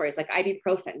anti-inflammatories like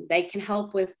ibuprofen, they can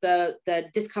help with the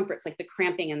discomforts like the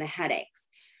cramping and the headaches.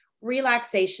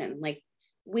 Relaxation, like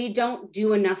we don't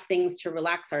do enough things to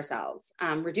relax ourselves.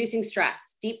 Reducing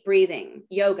stress, deep breathing,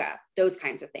 yoga, those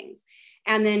kinds of things.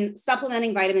 And then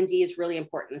supplementing vitamin D is really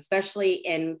important, especially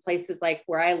in places like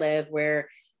where I live, where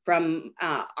from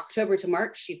October to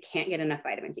March, you can't get enough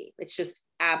vitamin D. It's just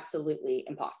absolutely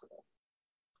impossible.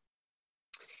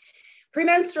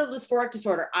 Premenstrual dysphoric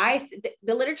disorder.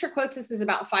 The literature quotes this as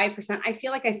about 5%. I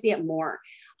feel like I see it more.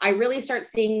 I really start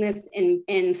seeing this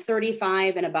in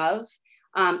 35 and above.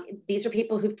 These are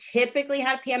people who've typically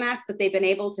had PMS, but they've been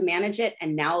able to manage it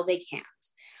and now they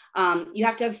can't. You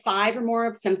have to have 5 or more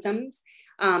of symptoms.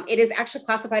 It is actually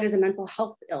classified as a mental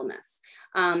health illness.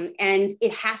 And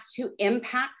it has to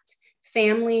impact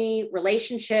family,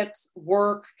 relationships,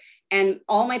 work. And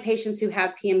all my patients who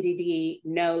have PMDD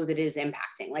know that it is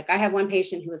impacting. Like I have one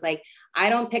patient who was like, I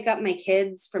don't pick up my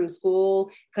kids from school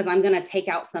because I'm going to take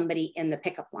out somebody in the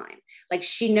pickup line. Like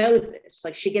she knows it.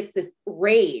 Like she gets this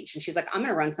rage and she's like, I'm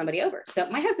going to run somebody over. So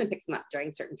my husband picks them up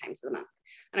during certain times of the month.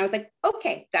 And I was like,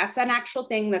 okay, that's an actual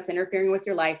thing that's interfering with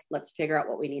your life. Let's figure out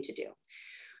what we need to do.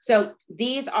 So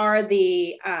these are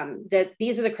the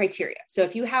criteria. So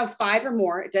if you have 5 or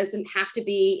more, it doesn't have to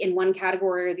be in one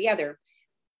category or the other.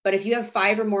 But if you have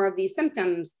 5 or more of these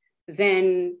symptoms,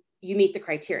 then you meet the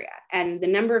criteria. And the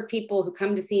number of people who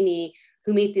come to see me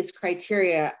who meet this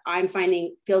criteria, I'm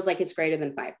finding feels like it's greater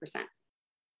than 5%.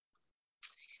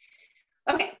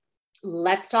 Okay,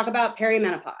 let's talk about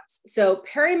perimenopause. So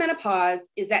perimenopause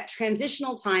is that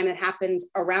transitional time that happens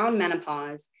around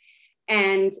menopause,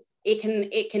 and it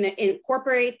can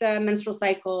incorporate the menstrual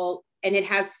cycle, and it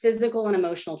has physical and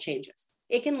emotional changes.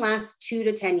 It can last 2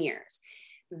 to 10 years.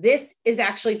 This is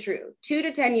actually true. 2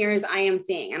 to 10 years I am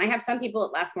seeing, and I have some people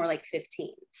that last more like 15.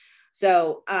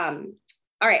 So, all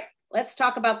right, let's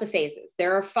talk about the phases.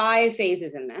 There are 5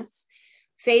 phases in this.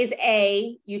 Phase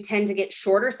A, you tend to get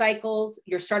shorter cycles.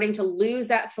 You're starting to lose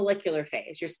that follicular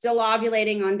phase. You're still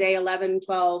ovulating on day 11,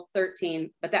 12, 13,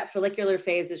 but that follicular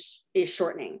phase is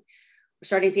shortening. We're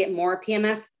starting to get more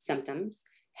PMS symptoms,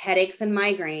 headaches and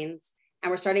migraines, and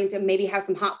we're starting to maybe have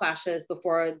some hot flashes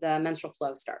before the menstrual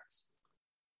flow starts.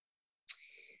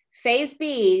 Phase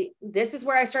B, this is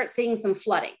where I start seeing some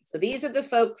flooding. So these are the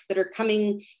folks that are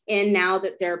coming in now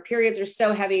that their periods are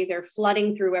so heavy, they're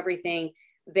flooding through everything.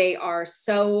 They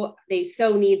so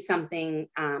need something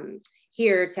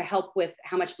here to help with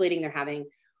how much bleeding they're having.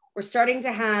 We're starting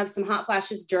to have some hot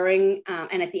flashes during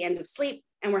and at the end of sleep,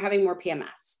 and we're having more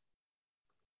PMS.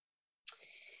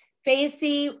 Phase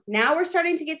C, now we're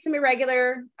starting to get some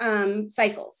irregular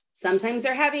cycles. Sometimes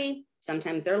they're heavy,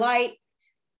 sometimes they're light.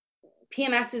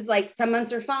 PMS is like some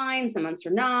months are fine, some months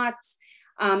are not.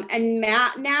 And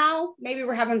now maybe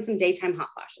we're having some daytime hot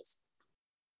flashes.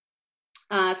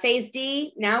 Phase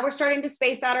D, now we're starting to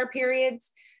space out our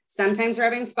periods. Sometimes we're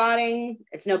having spotting.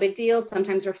 It's no big deal.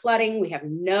 Sometimes we're flooding. We have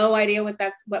no idea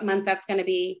what month that's going to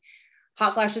be.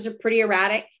 Hot flashes are pretty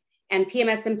erratic, and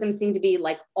PMS symptoms seem to be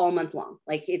like all month long.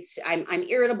 Like I'm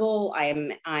irritable.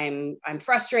 I'm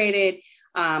frustrated.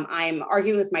 I'm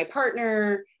arguing with my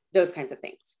partner. Those kinds of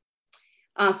things.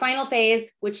 Final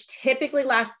phase, which typically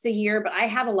lasts a year, but I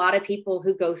have a lot of people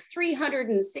who go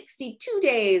 362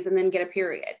 days and then get a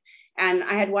period. And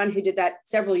I had one who did that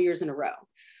several years in a row.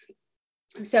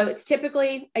 So it's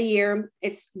typically a year.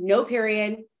 It's no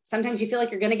period. Sometimes you feel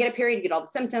like you're going to get a period. You get all the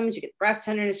symptoms. You get the breast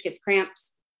tenderness. You get the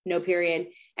cramps. No period.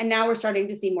 And now we're starting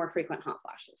to see more frequent hot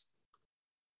flashes.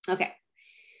 Okay.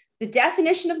 The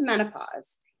definition of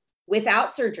menopause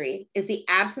without surgery is the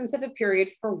absence of a period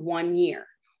for 1 year.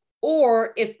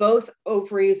 Or if both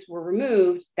ovaries were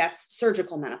removed, that's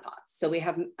surgical menopause. So we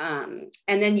have, and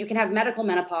then you can have medical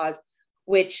menopause,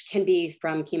 which can be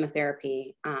from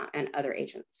chemotherapy and other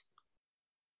agents.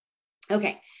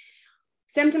 Okay,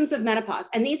 symptoms of menopause.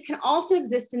 And these can also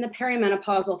exist in the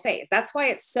perimenopausal phase. That's why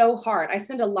it's so hard. I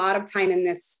spend a lot of time in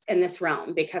this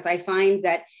realm because I find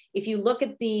that if you look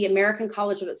at the American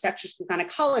College of Obstetrics and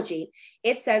Gynecology,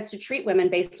 it says to treat women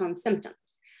based on symptoms.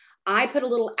 I put a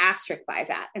little asterisk by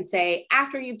that and say,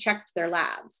 after you've checked their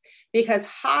labs, because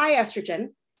high estrogen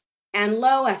and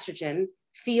low estrogen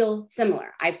feel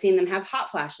similar. I've seen them have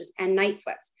hot flashes and night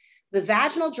sweats. The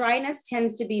vaginal dryness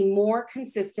tends to be more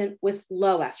consistent with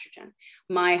low estrogen.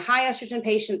 My high estrogen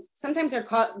patients, sometimes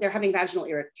they're having vaginal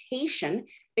irritation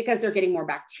because they're getting more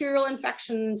bacterial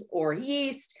infections or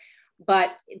yeast,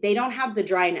 but they don't have the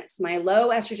dryness. My low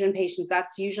estrogen patients,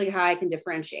 that's usually how I can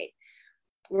differentiate.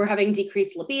 We're having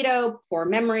decreased libido, poor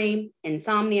memory,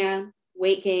 insomnia,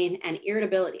 weight gain, and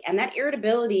irritability. And that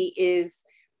irritability is,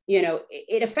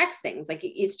 it affects things. Like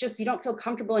it's just, you don't feel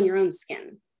comfortable in your own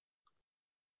skin.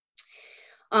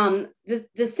 The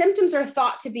symptoms are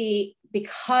thought to be,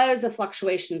 because of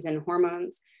fluctuations in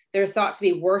hormones, they're thought to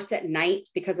be worse at night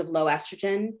because of low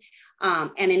estrogen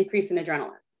and increase in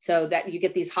adrenaline. So that you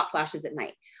get these hot flashes at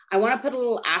night. I want to put a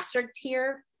little asterisk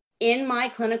here. In my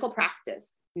clinical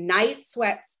practice, night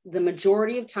sweats, the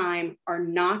majority of time, are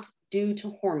not due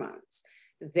to hormones.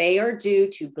 They are due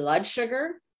to blood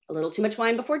sugar, a little too much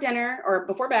wine before dinner or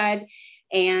before bed,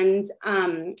 and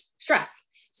stress.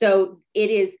 So it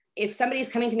is, if somebody's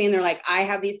coming to me and they're like, I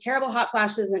have these terrible hot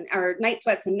flashes or night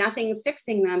sweats and nothing's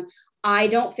fixing them, I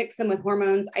don't fix them with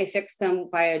hormones. I fix them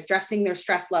by addressing their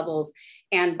stress levels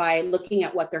and by looking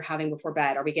at what they're having before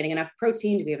bed. Are we getting enough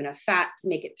protein? Do we have enough fat to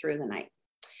make it through the night?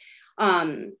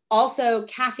 Also,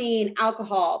 caffeine,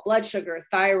 alcohol, blood sugar,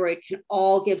 thyroid can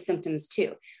all give symptoms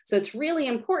too. So it's really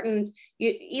important,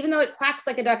 even though it quacks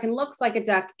like a duck and looks like a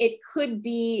duck, it could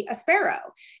be a sparrow.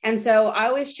 And so I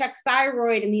always check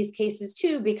thyroid in these cases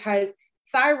too, because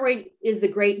thyroid is the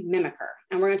great mimicker.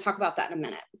 And we're going to talk about that in a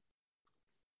minute.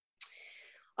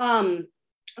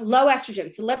 Low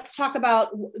estrogen. So let's talk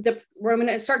about we're going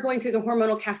to start going through the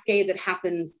hormonal cascade that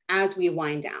happens as we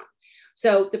wind down.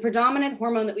 So the predominant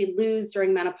hormone that we lose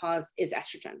during menopause is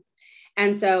estrogen.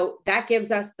 And so that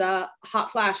gives us the hot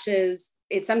flashes.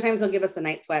 Sometimes will give us the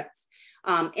night sweats,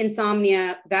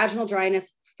 insomnia, vaginal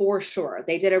dryness for sure.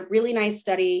 They did a really nice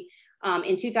study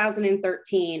in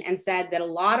 2013 and said that a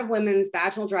lot of women's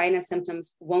vaginal dryness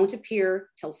symptoms won't appear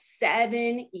till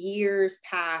 7 years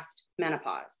past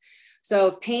menopause.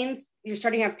 So if you're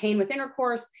starting to have pain with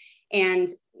intercourse and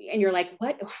you're like,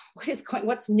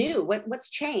 what's new? What's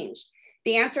changed?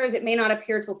 The answer is it may not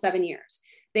appear till 7 years.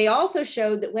 They also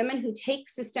showed that women who take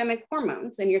systemic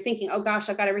hormones, and you're thinking, oh gosh,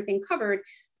 I've got everything covered,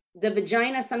 the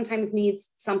vagina sometimes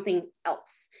needs something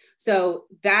else. So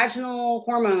vaginal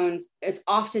hormones is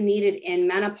often needed in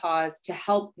menopause to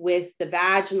help with the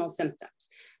vaginal symptoms.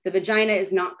 The vagina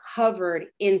is not covered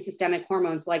in systemic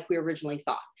hormones like we originally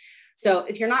thought. So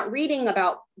if you're not reading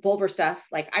about vulvar stuff,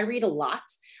 like I read a lot,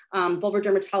 vulvar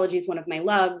dermatology is one of my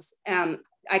loves.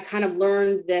 I kind of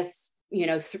learned this,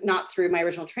 not through my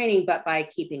original training, but by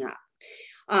keeping up.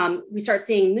 We start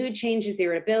seeing mood changes,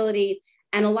 irritability,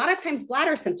 and a lot of times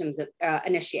bladder symptoms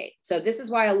initiate. So this is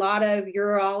why a lot of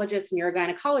urologists and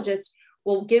urogynecologists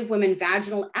will give women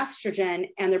vaginal estrogen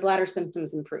and their bladder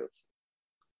symptoms improve.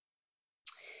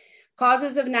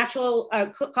 Causes of low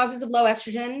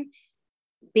estrogen: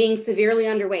 being severely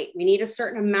underweight. We need a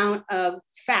certain amount of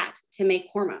fat to make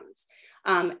hormones.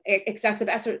 Excessive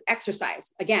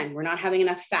exercise. Again, we're not having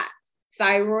enough fat.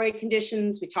 thyroid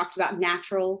conditions. We talked about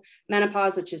natural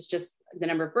menopause, which is just the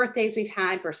number of birthdays we've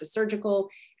had versus surgical,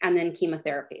 and then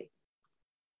chemotherapy.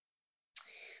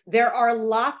 There are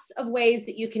lots of ways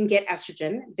that you can get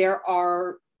estrogen. There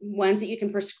are ones that you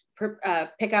can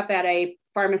pick up at a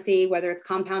pharmacy, whether it's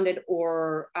compounded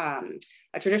or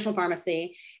a traditional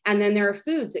pharmacy. And then there are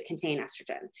foods that contain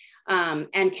estrogen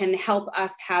and can help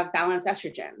us have balanced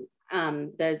estrogen.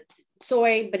 The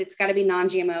soy, but it's got to be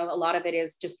non-GMO. A lot of it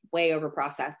is just way over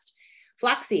processed.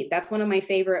 Flaxseed, that's one of my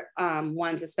favorite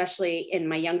ones, especially in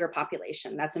my younger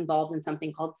population that's involved in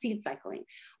something called seed cycling,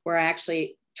 where I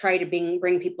actually try to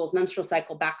bring people's menstrual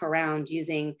cycle back around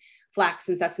using flax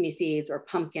and sesame seeds or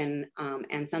pumpkin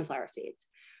and sunflower seeds.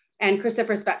 And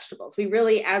cruciferous vegetables. We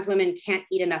really, as women, can't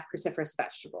eat enough cruciferous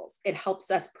vegetables. It helps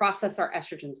us process our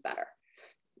estrogens better.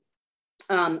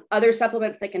 Other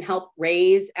supplements that can help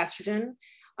raise estrogen,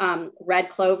 red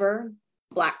clover,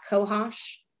 black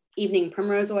cohosh, evening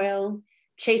primrose oil,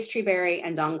 chaste tree berry,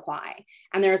 and dong quai.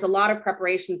 And there's a lot of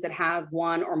preparations that have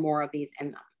one or more of these in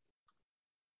them.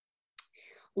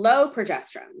 Low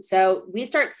progesterone. So we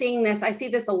start seeing this, I see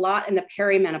this a lot in the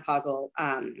perimenopausal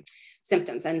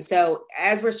symptoms. And so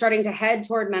as we're starting to head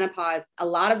toward menopause, a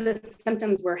lot of the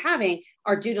symptoms we're having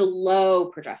are due to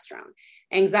low progesterone,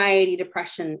 anxiety,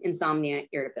 depression, insomnia,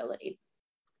 irritability.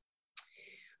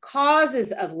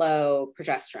 Causes of low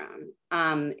progesterone.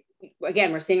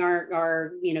 Again, we're seeing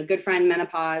our good friend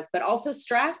menopause, but also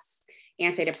stress,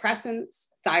 antidepressants,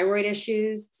 thyroid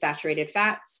issues, saturated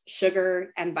fats,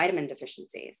 sugar, and vitamin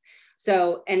deficiencies.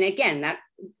 So, and again,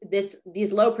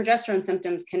 these low progesterone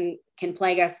symptoms can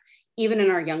plague us even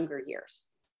in our younger years.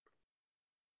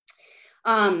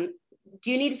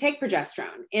 Do you need to take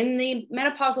progesterone? In the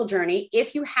menopausal journey,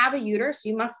 if you have a uterus,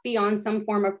 you must be on some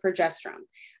form of progesterone.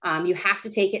 You have to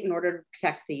take it in order to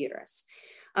protect the uterus.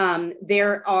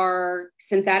 There are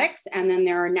synthetics, and then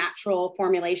there are natural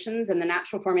formulations, and the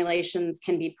natural formulations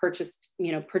can be purchased.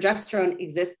 Progesterone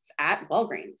exists at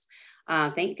Walgreens.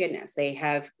 Thank goodness they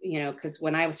have, because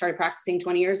when I started practicing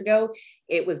 20 years ago,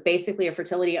 it was basically a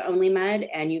fertility only med,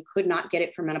 and you could not get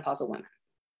it for menopausal women.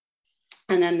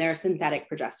 And then there are synthetic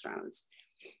progesterones.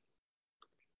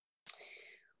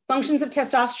 Functions of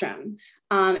testosterone.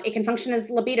 It can function as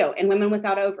libido in women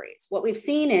without ovaries. What we've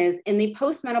seen is in the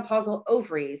postmenopausal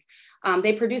ovaries,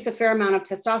 they produce a fair amount of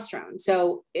testosterone.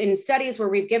 So in studies where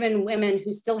we've given women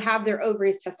who still have their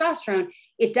ovaries testosterone,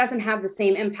 it doesn't have the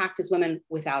same impact as women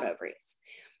without ovaries.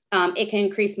 It can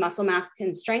increase muscle mass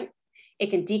and strength. It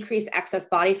can decrease excess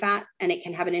body fat, and it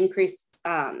can have an increased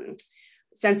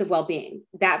sense of well-being.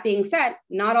 That being said,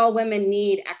 not all women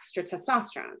need extra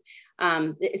testosterone.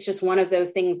 It's just one of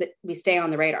those things that we stay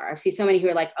on the radar. I see so many who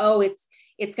are like, oh,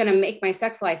 it's going to make my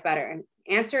sex life better. And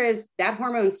answer is that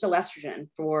hormone is still estrogen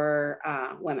for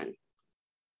women.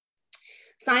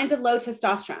 Signs of low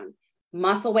testosterone: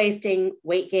 muscle wasting,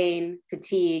 weight gain,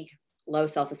 fatigue, low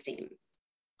self-esteem.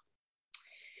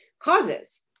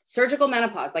 Causes: surgical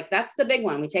menopause, that's the big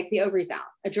one. We take the ovaries out.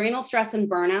 Adrenal stress and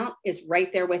burnout is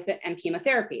right there with it, and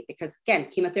chemotherapy, because again,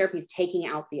 chemotherapy is taking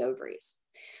out the ovaries.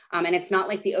 And it's not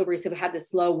like the ovaries have had this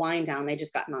slow wind down. They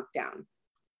just got knocked down.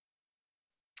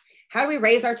 How do we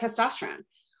raise our testosterone?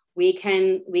 We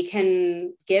can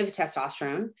give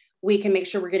testosterone. We can make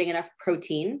sure we're getting enough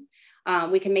protein.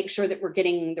 We can make sure that we're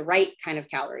getting the right kind of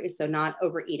calories, so not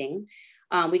overeating.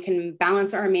 We can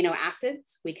balance our amino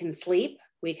acids. We can sleep.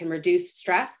 We can reduce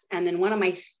stress. And then one of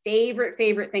my favorite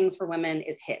things for women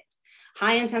is HIIT,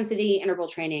 high intensity interval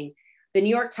training. The New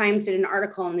York Times did an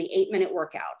article on the 8-minute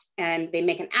workout, and they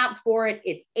make an app for it.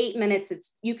 It's 8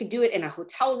 minutes. You could do it in a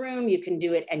hotel room. You can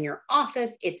do it in your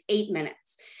office. It's 8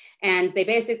 minutes. And they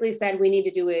basically said, we need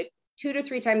to do it 2 to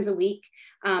 3 times a week.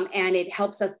 And it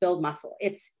helps us build muscle.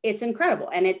 It's incredible.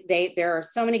 And there are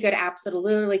so many good apps that'll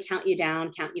literally count you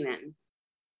down, count you in.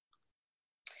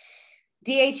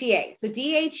 DHEA. So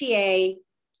DHEA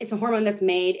is a hormone that's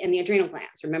made in the adrenal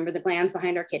glands. Remember the glands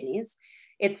behind our kidneys.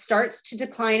 It starts to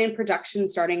decline in production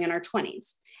starting in our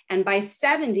 20s. And by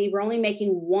 70, we're only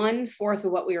making 1/4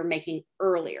 of what we were making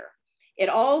earlier. It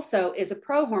also is a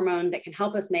prohormone that can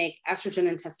help us make estrogen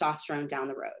and testosterone down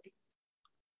the road.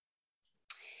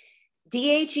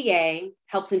 DHEA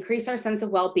helps increase our sense of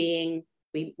well-being.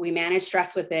 We manage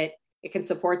stress with it. It can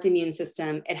support the immune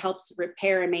system. It helps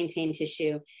repair and maintain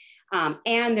tissue.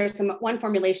 And there's one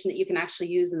formulation that you can actually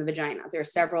use in the vagina. There are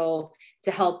several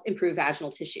to help improve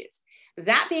vaginal tissues.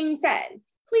 That being said,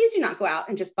 please do not go out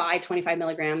and just buy 25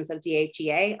 milligrams of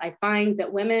DHEA. I find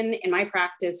that women in my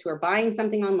practice who are buying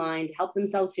something online to help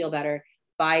themselves feel better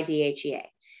buy DHEA.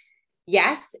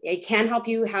 Yes, it can help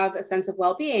you have a sense of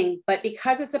well-being, but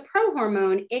because it's a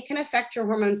prohormone, it can affect your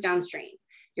hormones downstream.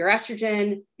 your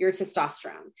estrogen, your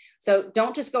testosterone. So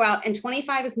don't just go out, and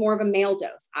 25 is more of a male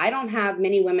dose. I don't have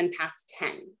many women past 10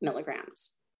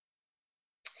 milligrams.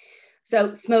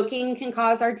 So smoking can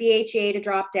cause our DHEA to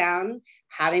drop down,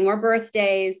 having more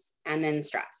birthdays, and then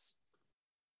stress.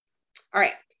 All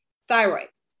right, thyroid.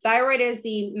 Thyroid is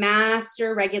the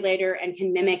master regulator and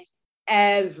can mimic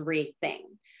everything.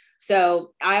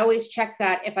 So I always check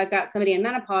that if I've got somebody in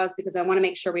menopause, because I want to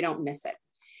make sure we don't miss it.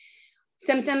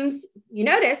 Symptoms, you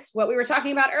notice what we were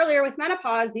talking about earlier with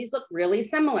menopause, these look really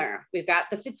similar. We've got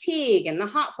the fatigue and the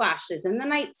hot flashes and the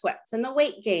night sweats and the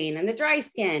weight gain and the dry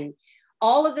skin.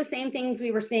 All of the same things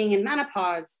we were seeing in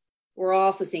menopause, we're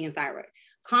also seeing in thyroid.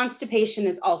 Constipation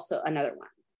is also another one.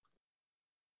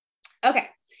 Okay,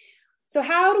 so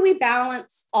how do we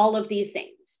balance all of these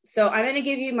things? So I'm going to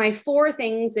give you my 4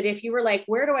 things that if you were like,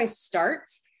 where do I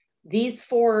start? These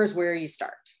 4 is where you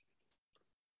start.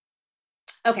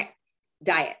 Okay,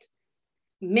 diet.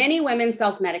 Many women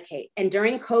self-medicate. And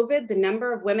during COVID, the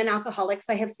number of women alcoholics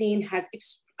I have seen has,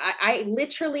 I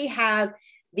literally have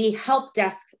the help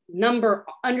desk number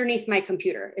underneath my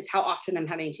computer is how often I'm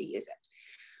having to use it.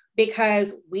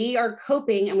 Because we are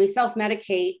coping and we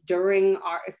self-medicate during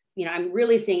our, I'm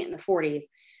really seeing it in the 40s.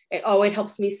 It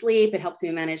helps me sleep. It helps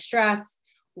me manage stress.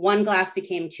 1 glass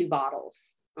became 2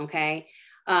 bottles. Okay.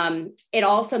 It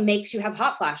also makes you have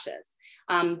hot flashes.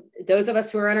 Those of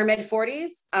us who are in our mid 40s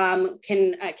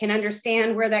can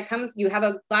understand where that comes. You have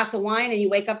a glass of wine and you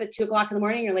wake up at 2 o'clock in the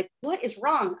morning. You're like, what is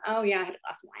wrong? Oh yeah, I had a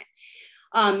glass of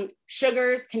wine.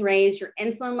 Sugars can raise your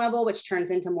insulin level, which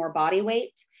turns into more body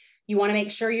weight. You want to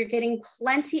make sure you're getting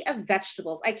plenty of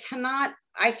vegetables. I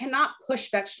cannot push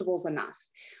vegetables enough.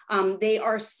 They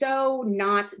are so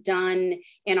not done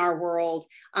in our world.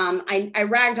 I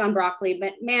ragged on broccoli,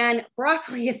 but man,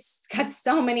 broccoli has got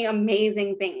so many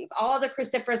amazing things. All the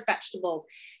cruciferous vegetables,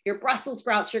 your Brussels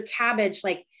sprouts, your cabbage,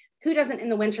 like who doesn't in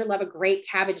the winter love a great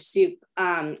cabbage soup?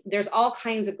 There's all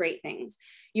kinds of great things.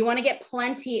 You want to get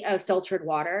plenty of filtered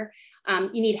water.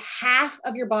 You need half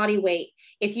of your body weight.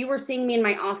 If you were seeing me in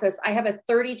my office, I have a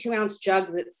 32-ounce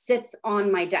jug that sits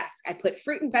on my desk. I put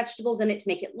fruit and vegetables in it to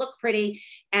make it look pretty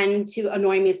and to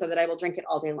annoy me so that I will drink it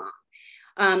all day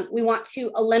long. We want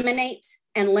to eliminate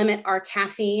and limit our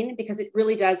caffeine because it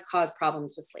really does cause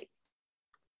problems with sleep.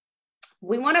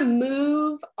 We want to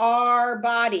move our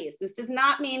bodies. This does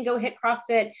not mean go hit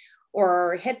CrossFit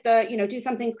or hit do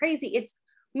something crazy. It's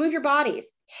move your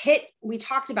bodies. We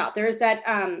talked about, there's that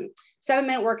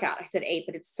 7-minute workout. I said 8,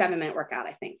 but it's 7-minute workout,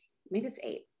 I think. Maybe it's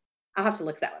 8. I'll have to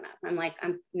look that one up.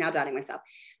 I'm now doubting myself.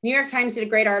 New York Times did a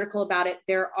great article about it.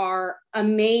 There are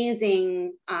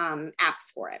amazing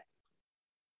apps for it.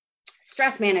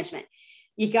 Stress management.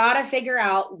 You got to figure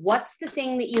out what's the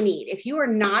thing that you need. If you are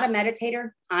not a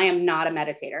meditator, I am not a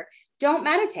meditator, don't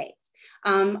meditate.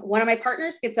 One of my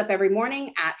partners gets up every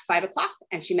morning at 5 o'clock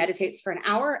and she meditates for an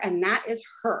hour, and that is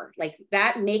her. Like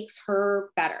that makes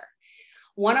her better.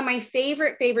 One of my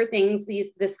favorite things,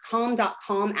 this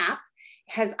calm.com app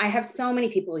I have so many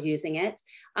people using it.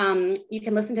 You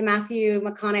can listen to Matthew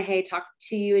McConaughey talk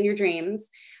to you in your dreams.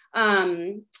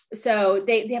 So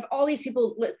they have all these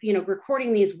people,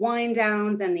 recording these wind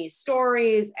downs and these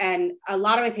stories. And a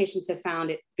lot of my patients have found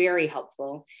it very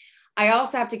helpful. I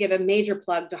also have to give a major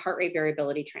plug to heart rate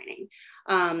variability training.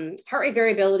 Heart rate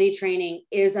variability training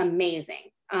is amazing.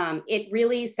 It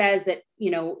really says that,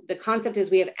 the concept is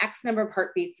we have X number of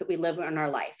heartbeats that we live in our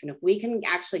life. And if we can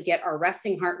actually get our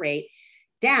resting heart rate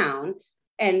down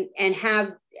and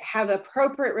have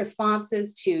appropriate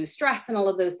responses to stress and all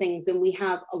of those things, then we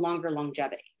have a longer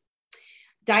longevity.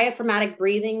 Diaphragmatic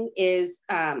breathing is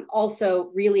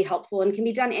also really helpful and can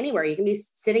be done anywhere. You can be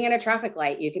sitting at a traffic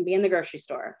light. You can be in the grocery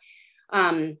store.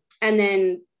 And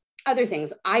then other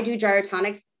things. I do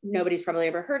gyrotonics. Nobody's probably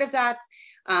ever heard of that.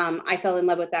 I fell in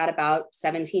love with that about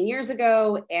 17 years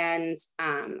ago, and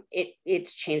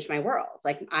it's changed my world.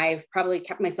 Like I've probably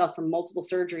kept myself from multiple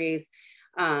surgeries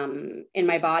in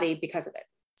my body because of it.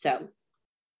 So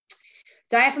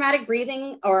diaphragmatic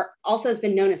breathing, or also has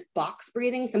been known as box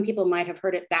breathing. Some people might have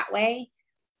heard it that way.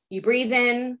 You breathe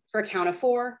in for a count of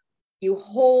 4, you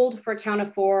hold for a count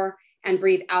of 4, and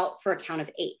breathe out for a count of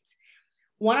 8.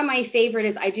 One of my favorite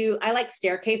is I like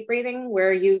staircase breathing,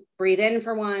 where you breathe in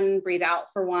for 1, breathe out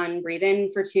for 1, breathe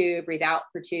in for 2, breathe out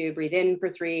for 2, breathe in for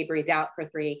 3, breathe out for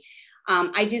 3.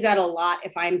 I do that a lot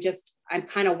if I'm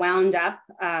kind of wound up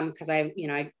because I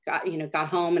got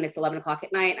home and it's 11 o'clock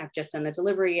at night. I've just done the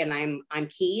delivery and I'm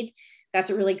keyed. That's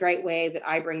a really great way that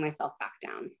I bring myself back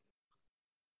down.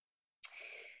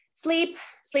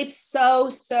 Sleep's so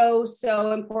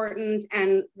important,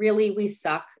 and really we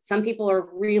suck. Some people are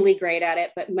really great at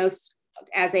it, but most,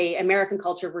 as a American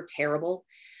culture, we're terrible.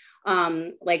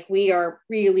 Like we are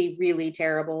really, really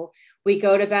terrible. We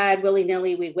go to bed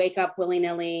willy-nilly. We wake up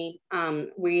willy-nilly.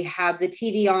 We have the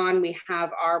TV on.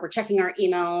 We're checking our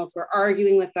emails. We're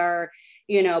arguing with our,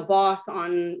 boss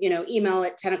on, email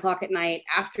at 10 o'clock at night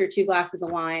after 2 glasses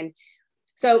of wine.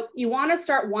 So you want to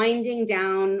start winding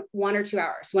down 1 or 2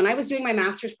 hours. When I was doing my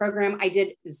master's program, I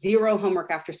did 0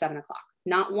 homework after 7 o'clock.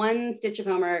 Not 1 stitch of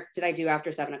homework did I do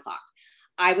after 7 o'clock.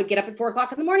 I would get up at 4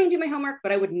 o'clock in the morning and do my homework,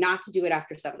 but I would not do it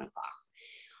after 7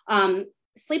 o'clock.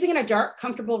 Sleeping in a dark,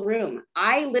 comfortable room.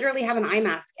 I literally have an eye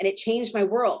mask and it changed my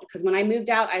world because when I moved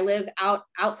out, I live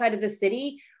outside of the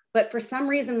city, but for some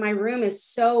reason my room is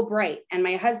so bright and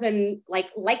my husband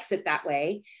likes it that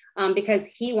way because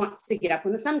he wants to get up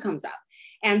when the sun comes up.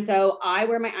 And so I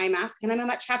wear my eye mask and I'm a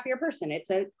much happier person. It's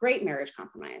a great marriage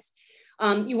compromise.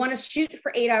 You want to shoot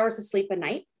for 8 hours of sleep a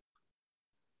night.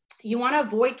 You want to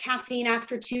avoid caffeine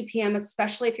after 2 p.m.,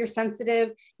 especially if you're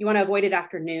sensitive. You want to avoid it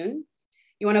after noon.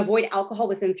 You want to avoid alcohol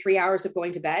within 3 hours of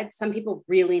going to bed. Some people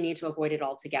really need to avoid it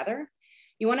altogether.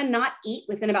 You want to not eat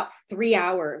within about 3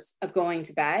 hours of going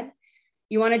to bed.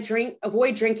 You want to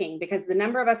avoid drinking because the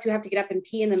number of us who have to get up and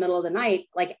pee in the middle of the night,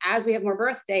 like as we have more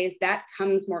birthdays, that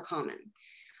comes more common.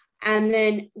 And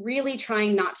then really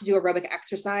trying not to do aerobic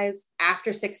exercise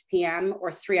after 6 p.m.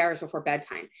 or 3 hours before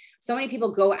bedtime. So many people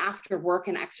go after work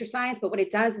and exercise, but what it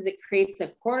does is it creates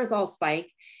a cortisol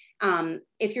spike.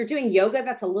 If you're doing yoga,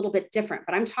 that's a little bit different,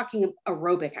 but I'm talking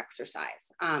aerobic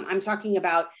exercise. I'm talking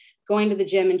about going to the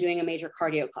gym and doing a major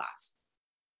cardio class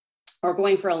or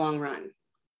going for a long run.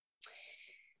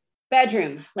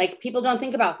 Bedroom, like people don't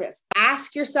think about this.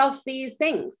 Ask yourself these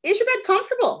things. Is your bed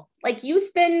comfortable? Like you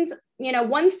spend,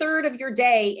 1/3 of your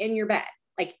day in your bed.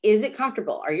 Like, is it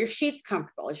comfortable? Are your sheets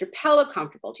comfortable? Is your pillow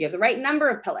comfortable? Do you have the right number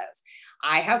of pillows?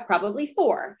 I have probably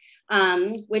 4,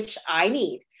 which I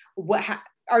need.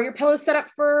 Are your pillows set up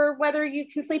for whether you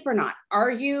can sleep or not?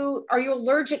 Are you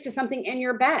allergic to something in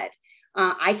your bed?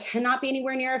 I cannot be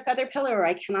anywhere near a feather pillow or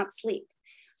I cannot sleep.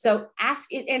 So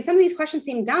ask it. And some of these questions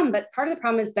seem dumb, but part of the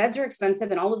problem is beds are expensive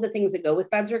and all of the things that go with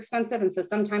beds are expensive. And so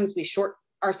sometimes we short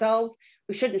ourselves.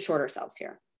 We shouldn't short ourselves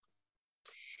here.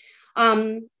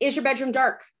 Is your bedroom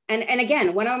dark? And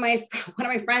again, one of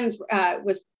my friends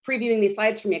was previewing these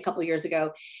slides for me a couple of years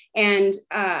ago. And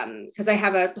because I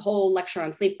have a whole lecture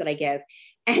on sleep that I give.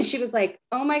 And she was like,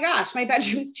 oh my gosh, my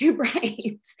bedroom's too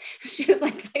bright. She was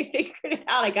like, I figured it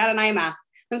out. I got an eye mask.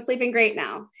 I'm sleeping great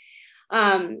now.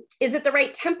 Is it the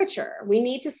right temperature? We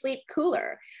need to sleep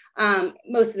cooler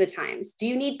most of the times. Do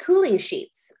you need cooling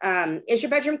sheets? Is your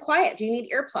bedroom quiet? Do you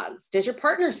need earplugs? Does your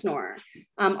partner snore?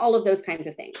 All of those kinds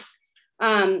of things.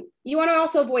 You want to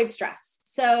also avoid stress.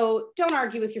 So don't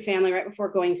argue with your family right before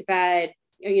going to bed.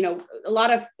 A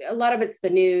lot of it's the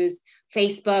news,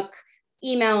 Facebook,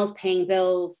 emails, paying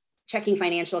bills, checking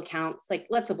financial accounts. Like,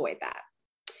 let's avoid that.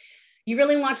 You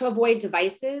really want to avoid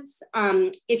devices.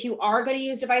 If you are going to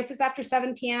use devices after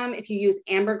 7 p.m., if you use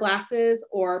amber glasses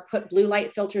or put blue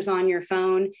light filters on your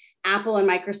phone, Apple and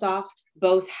Microsoft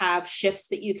both have shifts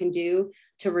that you can do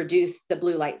to reduce the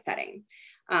blue light setting.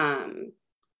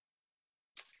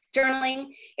 Journaling.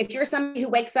 If you're somebody who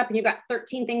wakes up and you've got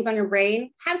 13 things on your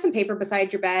brain, have some paper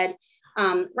beside your bed.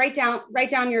 Write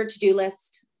down your to-do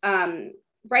list.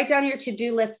 Write down your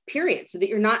to-do list, period, so that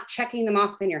you're not checking them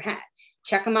off in your head.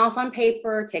 Check them off on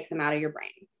paper, take them out of your brain.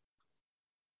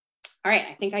 All right,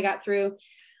 I think I got through.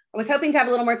 I was hoping to have a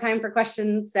little more time for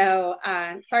questions, so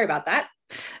sorry about that.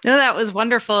 No, that was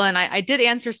wonderful. And I did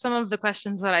answer some of the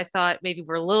questions that I thought maybe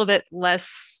were a little bit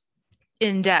less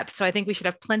in depth. So I think we should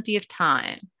have plenty of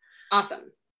time.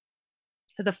 Awesome.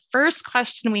 So the first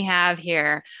question we have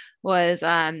here was,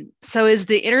 so is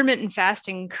the intermittent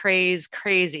fasting craze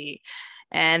crazy?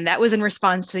 And that was in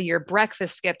response to your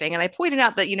breakfast skipping. And I pointed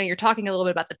out that, you're talking a little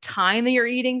bit about the time that you're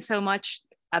eating, so much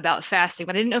about fasting,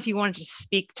 but I didn't know if you wanted to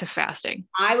speak to fasting.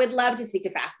 I would love to speak to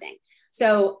fasting.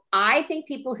 So I think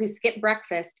people who skip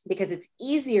breakfast because it's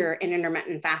easier in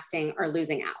intermittent fasting are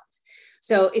losing out.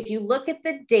 So if you look at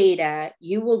the data,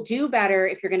 you will do better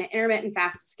if you're going to intermittent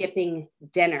fast skipping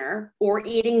dinner or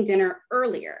eating dinner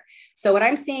earlier. So what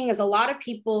I'm seeing is a lot of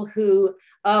people who,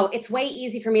 it's way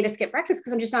easy for me to skip breakfast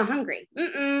because I'm just not hungry.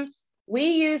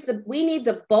 We need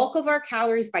the bulk of our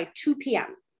calories by 2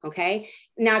 p.m. Okay.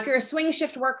 Now, if you're a swing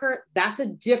shift worker, that's a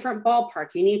different ballpark.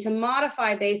 You need to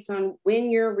modify based on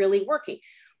when you're really working.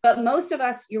 But most of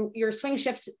us, your swing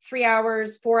shift 3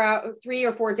 hours, 4 hours, 3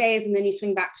 or 4 days, and then you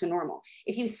swing back to normal.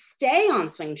 If you stay on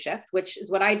swing shift, which is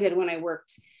what I did when I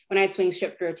had swing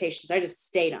shift rotations, I just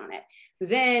stayed on it.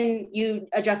 Then you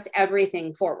adjust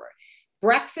everything forward.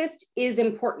 Breakfast is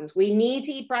important. We need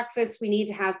to eat breakfast. We need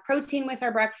to have protein with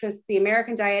our breakfast. The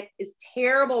American diet is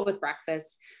terrible with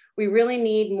breakfast. We really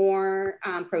need more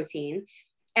protein.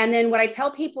 And then what I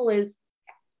tell people is,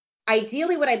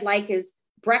 ideally what I'd like is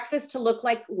breakfast to look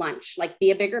like lunch, like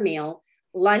be a bigger meal,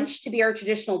 lunch to be our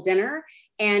traditional dinner,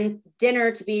 and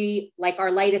dinner to be like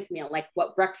our lightest meal, like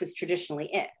what breakfast traditionally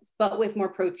is, but with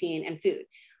more protein and food.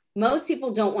 Most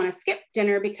people don't want to skip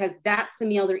dinner because that's the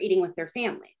meal they're eating with their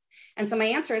families. And so my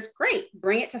answer is, great,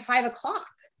 bring it to 5 o'clock,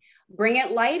 bring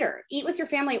it lighter, eat with your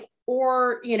family.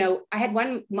 Or, you know, I had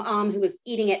one mom who was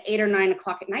eating at 8 or 9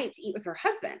 o'clock at night to eat with her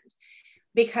husband,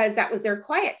 because that was their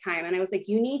quiet time. And I was like,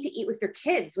 you need to eat with your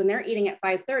kids when they're eating at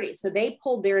 5:30. So they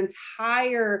pulled their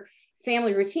entire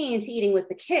family routine to eating with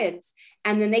the kids.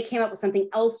 And then they came up with something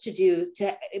else to do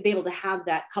to be able to have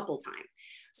that couple time.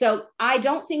 So I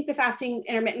don't think the fasting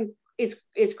intermittent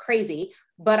is crazy,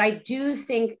 but I do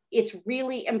think it's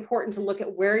really important to look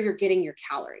at where you're getting your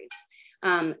calories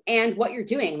and what you're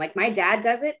doing. Like my dad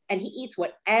does it and he eats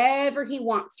whatever he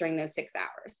wants during those 6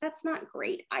 hours. That's not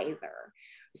great either.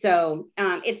 So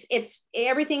it's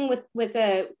everything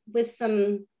with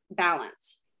some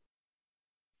balance.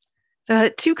 So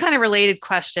two kind of related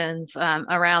questions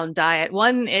around diet.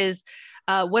 One is,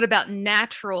 what about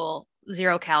natural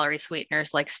 0-calorie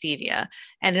sweeteners like stevia?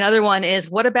 And another one is,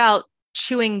 what about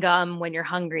chewing gum when you're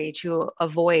hungry to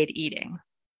avoid eating?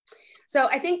 So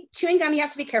I think chewing gum, you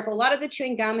have to be careful. A lot of the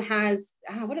chewing gum has,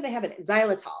 what do they have in it?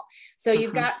 Xylitol. So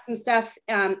you've got some stuff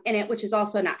in it, which is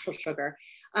also a natural sugar.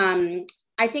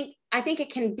 I think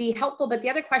it can be helpful, but the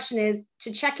other question is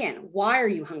to check in. Why are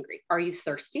you hungry? Are you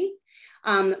thirsty?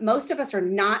 Most of us are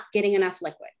not getting enough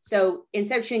liquid. So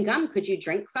instead of chewing gum, could you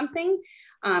drink something?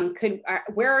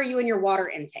 Where are you in your water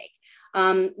intake?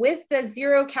 With the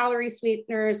 0-calorie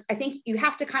sweeteners, I think you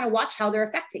have to kind of watch how they're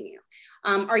affecting you.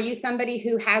 Are you somebody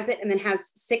who has it and then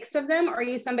has 6 of them? Or are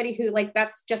you somebody who like,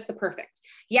 that's just the perfect?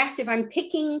 Yes, if I'm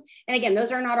picking, and again,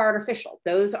 those are not artificial.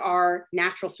 Those are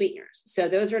natural sweeteners. So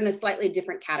those are in a slightly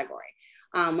different category.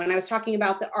 When I was talking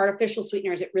about the artificial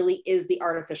sweeteners, it really is the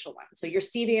artificial one. So your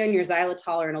stevia and your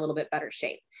xylitol are in a little bit better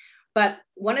shape. But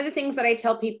one of the things that I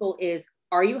tell people is,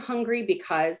 are you hungry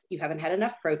because you haven't had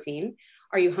enough protein?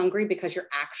 Are you hungry because you're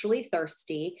actually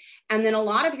thirsty? And then a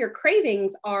lot of your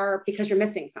cravings are because you're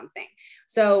missing something.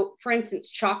 So for instance,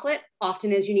 chocolate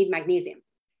often is you need magnesium.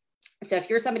 So if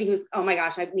you're somebody who's, oh my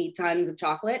gosh, I need tons of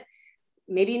chocolate,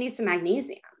 maybe you need some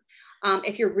magnesium.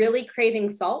 If you're really craving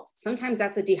salt, sometimes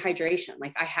that's a dehydration.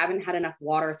 Like I haven't had enough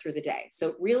water through the day.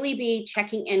 So really be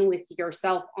checking in with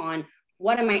yourself on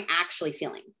what am I actually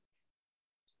feeling?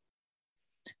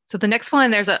 So the next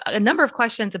one, there's a number of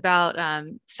questions about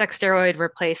sex steroid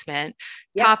replacement.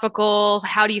 Yep. Topical,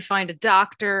 how do you find a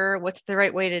doctor? What's the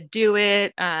right way to do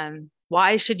it?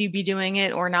 Why should you be doing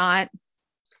it or not?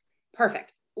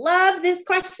 Perfect. Love this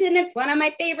question. It's one of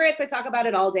my favorites. I talk about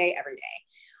it all day, every day.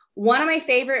 One of my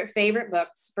favorite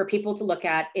books for people to look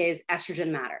at is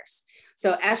Estrogen Matters.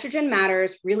 So Estrogen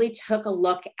Matters really took a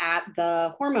look at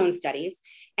the hormone studies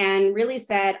and really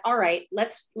said, all right,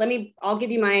 I'll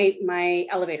give you my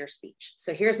elevator speech.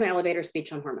 So here's my elevator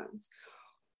speech on hormones.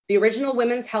 The original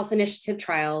Women's Health Initiative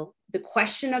trial, the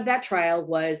question of that trial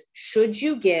was, should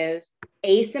you give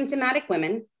asymptomatic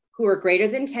women who are greater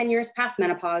than 10 years past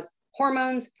menopause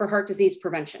hormones for heart disease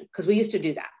prevention? Because we used to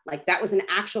do that. Like that was an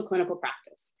actual clinical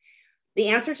practice. The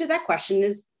answer to that question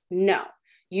is no.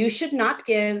 You should not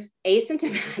give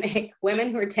asymptomatic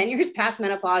women who are 10 years past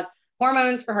menopause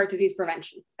hormones for heart disease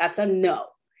prevention. That's a no.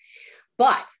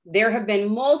 But there have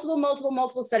been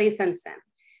multiple studies since then.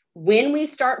 When we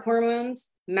start hormones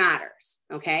matters,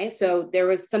 okay? So there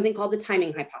was something called the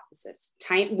timing hypothesis.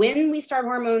 When we start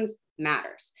hormones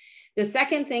matters. The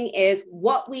second thing is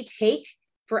what we take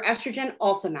for estrogen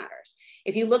also matters.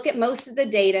 If you look at most of the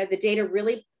data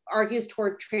really argues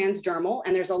toward transdermal,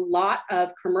 and there's a lot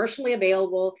of commercially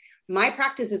available. My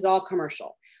practice is all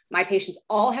commercial. My patients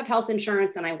all have health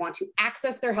insurance and I want to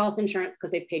access their health insurance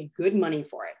because they paid good money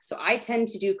for it. So I tend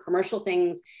to do commercial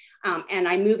things and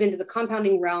I move into the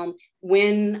compounding realm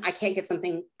when I can't get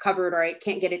something covered or I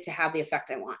can't get it to have the effect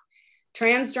I want.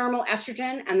 Transdermal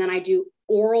estrogen, and then I do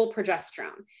oral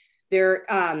progesterone. There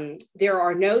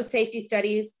are no safety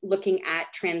studies looking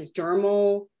at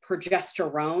transdermal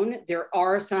progesterone.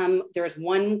 There's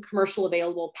one commercial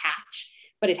available patch,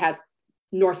 but it has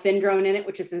northindrone in it,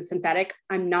 which is a synthetic.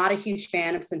 I'm not a huge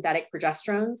fan of synthetic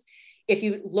progesterones. If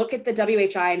you look at the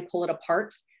WHI and pull it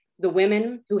apart, the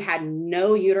women who had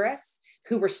no uterus,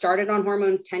 who were started on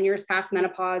hormones 10 years past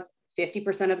menopause,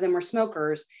 50% of them were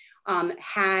smokers,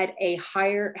 had a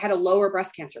lower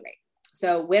breast cancer rate.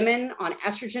 So women on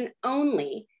estrogen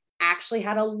only actually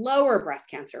had a lower breast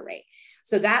cancer rate.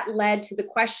 So that led to the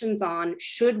questions on,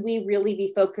 should we really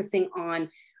be focusing on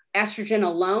estrogen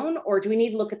alone, or do we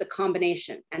need to look at the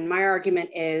combination? And my argument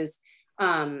is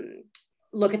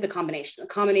look at the combination. The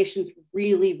combination is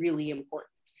really, really important.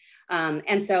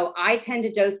 And so I tend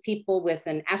to dose people with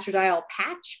an estradiol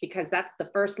patch because that's the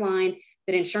first line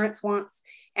that insurance wants.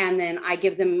 And then I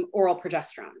give them oral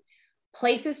progesterone.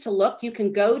 Places to look, you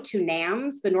can go to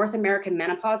NAMS, the North American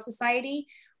Menopause Society,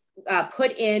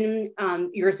 put in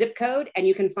your zip code and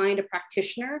you can find a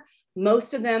practitioner.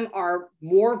 Most of them are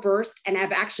more versed and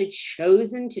have actually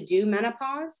chosen to do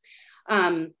menopause.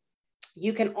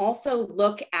 You can also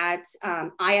look at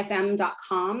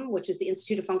ifm.com, which is the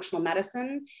Institute of Functional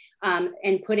Medicine,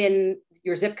 and put in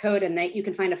your zip code and that you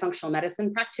can find a functional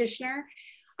medicine practitioner.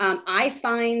 I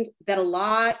find that a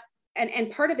lot,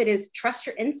 and part of it is trust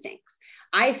your instincts.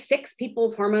 I fix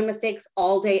people's hormone mistakes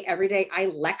all day, every day. I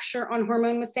lecture on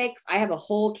hormone mistakes. I have a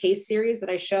whole case series that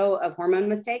I show of hormone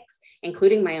mistakes,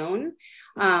 including my own,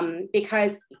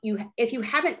 because if you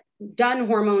haven't done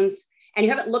hormones and you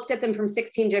haven't looked at them from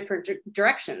 16 different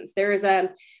directions, there's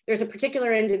a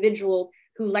particular individual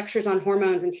who lectures on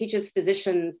hormones and teaches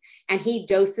physicians, and he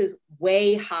doses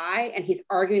way high, and he's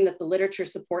arguing that the literature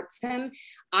supports him.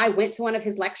 I went to one of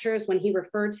his lectures when he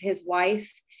referred to his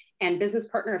wife and business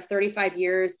partner of 35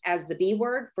 years as the B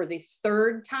word for the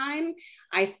third time.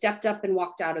 I stepped up and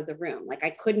walked out of the room. Like, I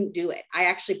couldn't do it. I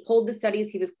actually pulled the studies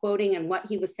he was quoting, and what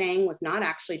he was saying was not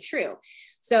actually true.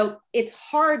 So it's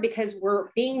hard because we're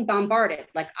being bombarded.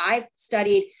 Like, I've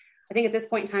studied, I think at this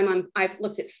point in time, I've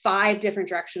looked at 5 different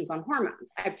directions on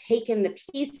hormones. I've taken the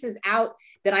pieces out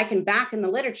that I can back in the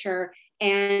literature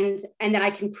and that I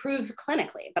can prove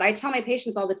clinically. But I tell my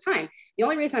patients all the time, the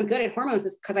only reason I'm good at hormones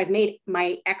is because I've made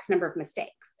my X number of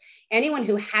mistakes. Anyone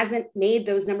who hasn't made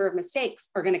those number of mistakes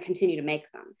are going to continue to make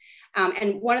them.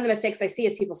 And one of the mistakes I see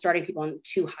is people starting people on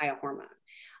too high a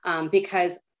hormone,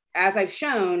 because as I've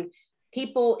shown,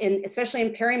 people especially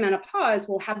in perimenopause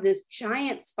will have this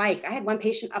giant spike. I had one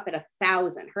patient up at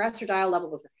 1,000. Her estradiol level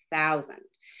was 1,000.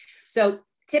 So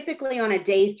typically on a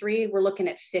day 3, we're looking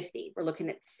at 50, we're looking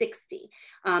at 60.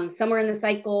 Somewhere in the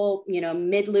cycle,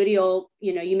 mid-luteal,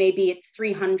 you may be at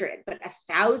 300, but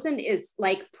 1,000 is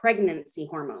like pregnancy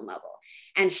hormone level.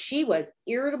 And she was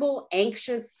irritable,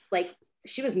 anxious, like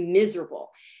she was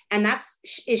miserable. And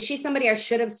is she somebody I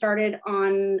should have started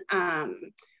on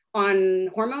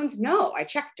hormones? No, I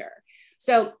checked her.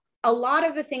 So a lot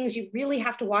of the things you really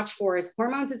have to watch for is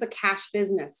hormones is a cash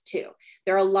business too.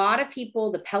 There are a lot of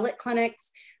people, the pellet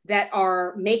clinics, that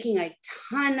are making a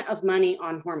ton of money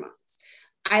on hormones.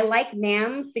 I like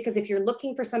NAMS because if you're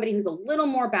looking for somebody who's a little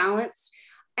more balanced,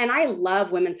 and I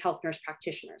love women's health nurse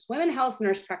practitioners. Women health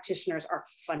nurse practitioners are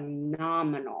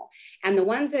phenomenal. And the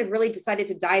ones that have really decided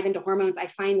to dive into hormones, I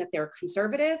find that they're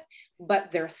conservative, but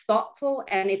they're thoughtful.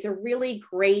 And it's a really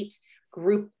great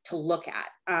group to look at.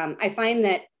 I find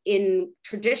that in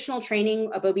traditional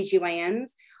training of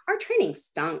OBGYNs, our training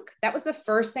stunk. That was the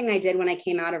first thing I did when I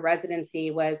came out of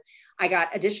residency was I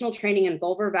got additional training in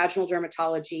vulvar-vaginal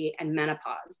dermatology and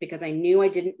menopause because I knew I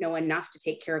didn't know enough to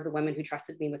take care of the women who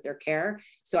trusted me with their care.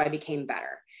 So I became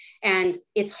better. And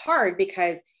it's hard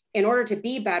because in order to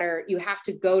be better, you have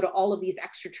to go to all of these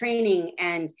extra training.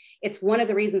 And it's one of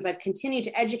the reasons I've continued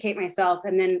to educate myself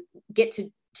and then get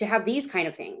to have these kind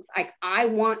of things. Like, I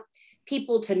want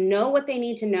people to know what they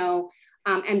need to know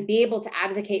and be able to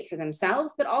advocate for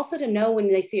themselves, but also to know when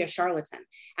they see a charlatan.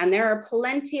 And there are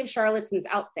plenty of charlatans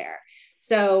out there.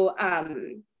 So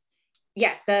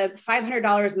yes, the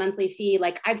 $500 monthly fee,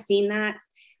 like I've seen that.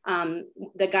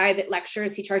 The guy that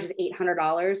lectures, he charges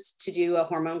 $800 to do a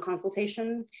hormone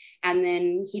consultation. And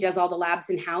then he does all the labs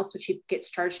in-house, which he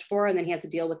gets charged for. And then he has to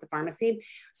deal with the pharmacy.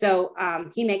 So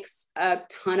he makes a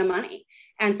ton of money.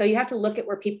 And so you have to look at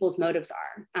where people's motives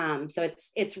are. So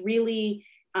it's really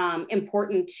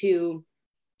important to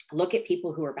look at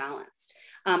people who are balanced.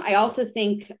 I also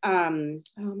think, oh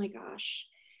my gosh,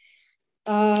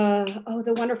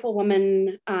 the wonderful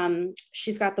woman,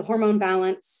 she's got the hormone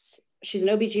balance. She's an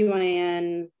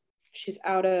OBGYN. She's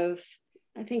out of,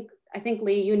 I think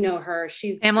Lee, you know her.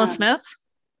 She's Pamela Smith.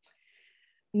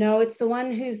 No, it's the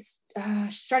one who's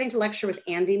starting to lecture with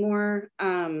Andy Moore.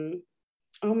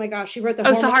 Oh my gosh, she wrote the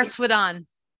Tahar Swadon.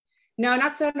 No,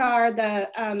 not Sonar.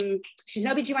 She's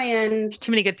an OBGYN.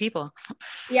 Too many good people.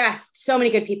 Yes, so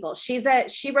many good people. She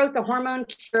wrote the Hormone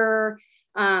Cure.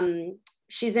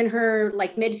 She's in her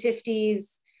like mid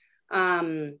 50s.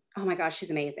 Oh my gosh,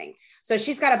 she's amazing. So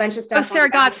she's got a bunch of stuff. Oh, Sarah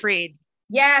Gottfried.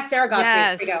 Yeah, Sarah Gottfried.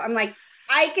 Yes. There we go. I'm like,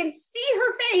 I can see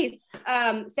her face.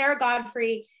 Sarah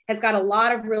Gottfried has got a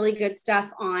lot of really good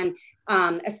stuff on,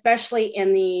 especially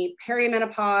in the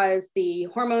perimenopause, the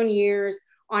hormone years,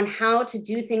 on how to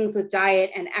do things with diet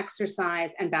and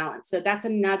exercise and balance. So that's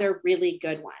another really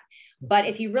good one. But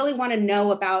if you really want to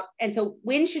know about, and so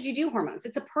when should you do hormones?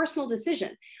 It's a personal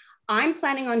decision. I'm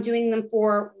planning on doing them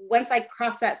for once I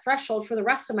cross that threshold for the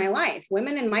rest of my life.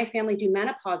 Women in my family do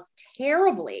menopause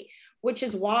terribly, which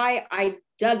is why I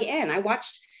dug in. I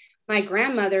watched my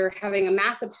grandmother having a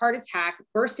massive heart attack,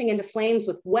 bursting into flames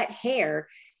with wet hair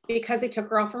because they took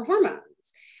her off her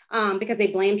hormones, because they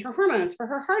blamed her hormones for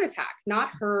her heart attack,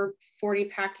 not her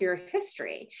 40-pack year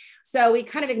history. So we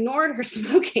kind of ignored her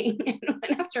smoking and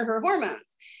went after her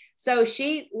hormones. So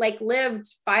she lived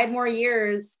 5 more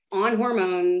years on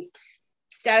hormones,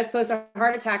 status post a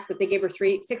heart attack that they gave her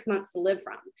 6 months to live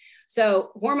from.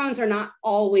 So hormones are not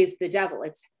always the devil.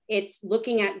 It's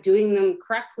looking at doing them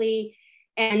correctly.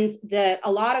 And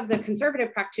a lot of the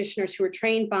conservative practitioners who are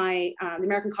trained by the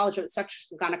American College of Obstetrics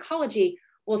and Gynecology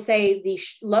will say the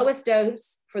lowest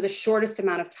dose for the shortest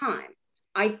amount of time.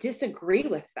 I disagree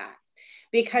with that,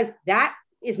 because that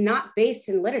is not based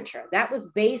in literature. That was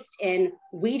based in,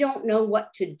 we don't know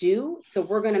what to do, so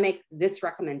we're going to make this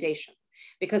recommendation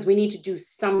because we need to do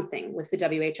something with the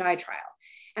WHI trial.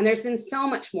 And there's been so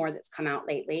much more that's come out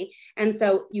lately. And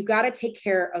so you got to take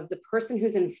care of the person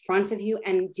who's in front of you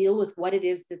and deal with what it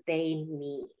is that they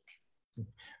need.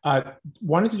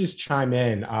 Wanted to just chime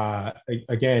in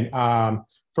again.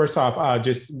 First off,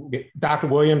 just Dr.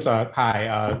 Williams,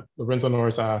 hi, Lorenzo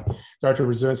Norris, Director of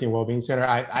Resiliency and Wellbeing Center.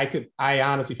 I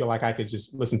honestly feel like I could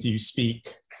just listen to you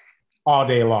speak all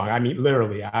day long. I mean,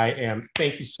 literally,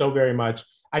 thank you so very much.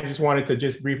 I just wanted to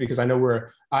just briefly, because I know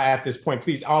we're at this point,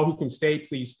 please, all who can stay,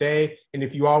 please stay. And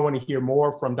if you all want to hear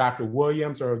more from Dr.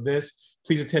 Williams or this,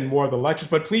 please attend more of the lectures,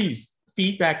 but please,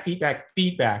 feedback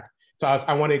to us.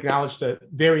 I want to acknowledge the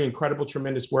very incredible,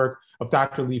 tremendous work of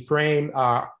Dr. Lee Frame,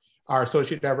 our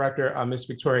Associate Director, Ms.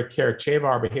 Victoria Carrick-Cheva,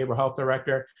 our Behavioral Health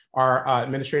Director, our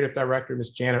Administrative Director,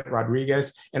 Ms. Janet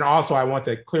Rodriguez. And also I want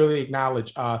to clearly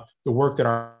acknowledge the work that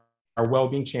our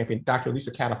well-being champion, Dr.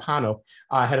 Lisa Catapano,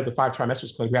 head of the 5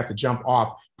 Trimesters Clinic, we have to jump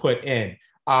off, put in.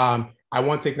 I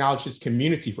want to acknowledge this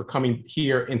community for coming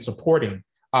here and supporting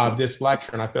this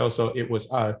lecture. And I feel so it was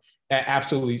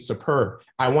absolutely superb.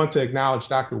 I want to acknowledge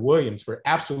Dr. Williams for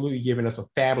absolutely giving us a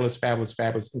fabulous,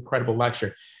 incredible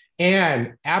lecture.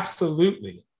 And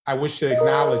absolutely, I wish to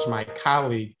acknowledge my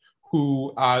colleague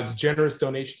whose generous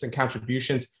donations and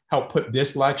contributions helped put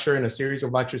this lecture and a series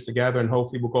of lectures together, and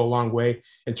hopefully will go a long way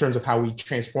in terms of how we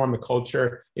transform the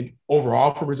culture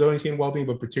overall for resiliency and well-being,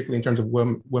 but particularly in terms of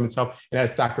women's health, and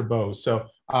that's Dr. Bose. So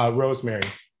Rosemary,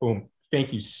 boom,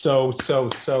 thank you so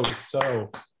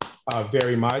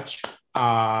very much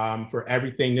for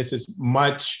everything. This is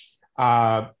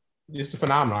this is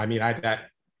phenomenal. I mean,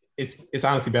 it's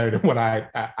honestly better than what I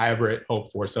ever had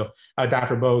hoped for. So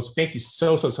Dr. Bose, thank you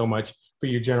so much for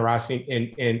your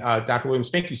generosity. And Dr. Williams,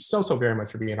 thank you so very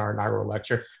much for being our inaugural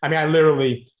lecture. I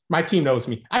mean, my team knows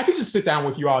me. I could just sit down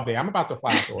with you all day. I'm about to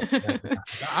fly we're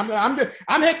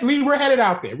headed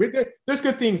out there. There's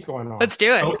good things going on. Let's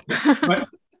do it. But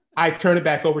I turn it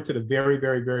back over to the very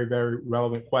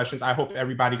relevant questions. I hope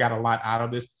everybody got a lot out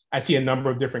of this. I see a number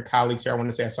of different colleagues here. I want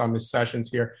to say I saw Ms. Sessions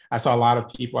here. I saw a lot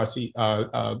of people. I see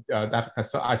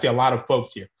I see a lot of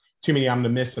folks here. Too many, I'm going to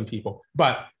miss some people.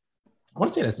 But I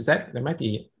want to say this, that might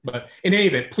be it. But in any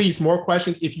event, please, more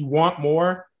questions. If you want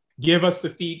more, give us the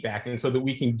feedback and so that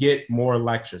we can get more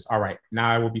lectures. All right, now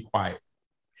I will be quiet.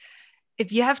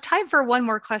 If you have time for one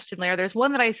more question, Lara, there's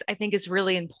one that I think is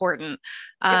really important.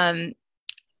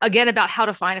 Again, about how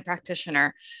to find a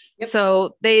practitioner. Yep.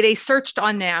 So they searched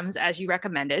on NAMS as you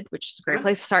recommended, which is a great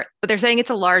place to start, but they're saying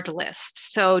it's a large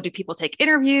list. So do people take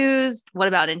interviews? What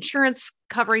about insurance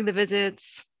covering the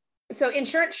visits? So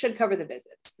insurance should cover the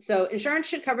visits.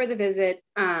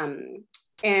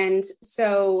 And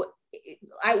so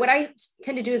what I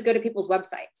tend to do is go to people's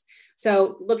websites.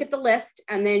 So look at the list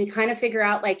and then kind of figure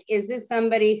out, is this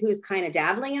somebody who's kind of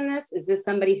dabbling in this? Is this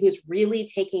somebody who's really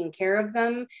taking care of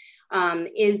them?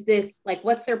 Is this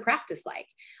what's their practice like?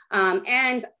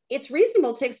 And it's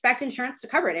reasonable to expect insurance to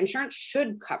cover it. Insurance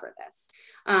should cover this.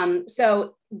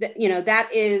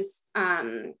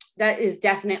 That is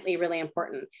definitely really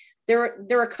important. There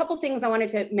are a couple things I wanted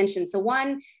to mention. So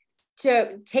one,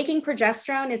 taking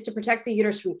progesterone is to protect the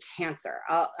uterus from cancer.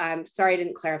 I'm sorry I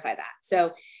didn't clarify that.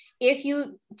 So if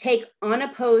you take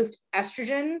unopposed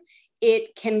estrogen,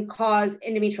 it can cause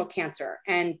endometrial cancer.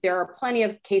 And there are plenty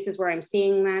of cases where I'm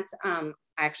seeing that. I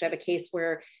actually have a case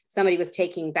where somebody was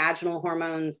taking vaginal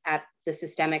hormones at the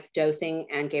systemic dosing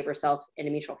and gave herself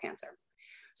endometrial cancer.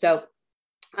 So,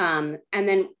 and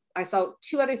then I saw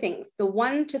 2 other things. The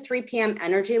 1 to 3 p.m.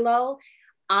 energy lull.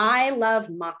 I love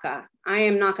maca. I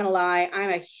am not going to lie. I'm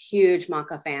a huge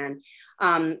maca fan.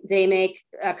 They make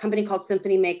a company called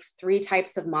Symphony makes 3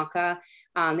 types of maca.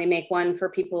 They make one for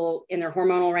people in their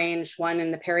hormonal range, one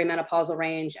in the perimenopausal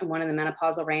range, and one in the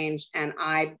menopausal range. And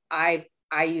I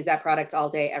use that product all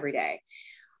day, every day.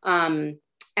 And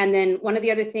then one of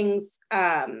the other things,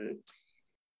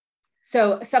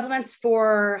 so supplements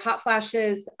for hot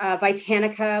flashes,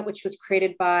 Vitanica, which was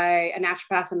created by a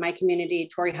naturopath in my community,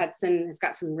 Tori Hudson, has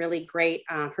got some really great,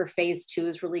 her phase 2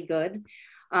 is really good.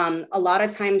 A lot of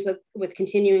times with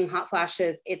continuing hot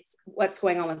flashes, it's what's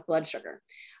going on with blood sugar.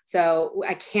 So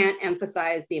I can't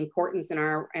emphasize the importance in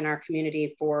our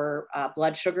community for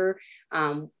blood sugar.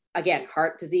 Again,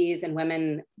 heart disease in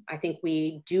women, I think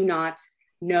we do not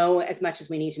know as much as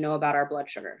we need to know about our blood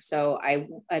sugar. So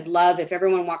I'd love if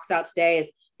everyone walks out today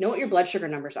is know what your blood sugar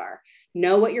numbers are,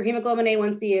 know what your hemoglobin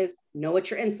A1C is, know what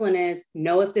your insulin is,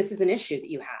 know if this is an issue that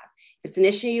you have. If it's an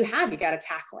issue you have, you got to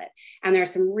tackle it. And there are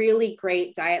some really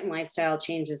great diet and lifestyle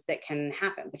changes that can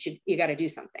happen, but you got to do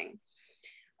something.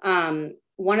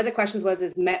 One of the questions was,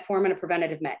 is metformin a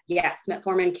preventative med? Yes,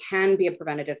 metformin can be a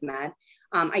preventative med.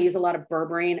 I use a lot of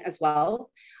berberine as well,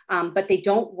 but they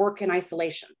don't work in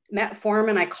isolation.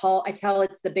 Metformin, I tell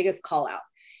it's the biggest call out.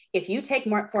 If you take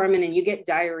metformin and you get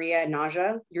diarrhea and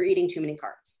nausea, you're eating too many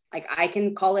carbs. Like I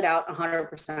can call it out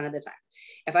 100% of the time.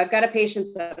 If I've got a patient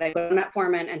that I put on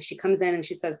metformin and she comes in and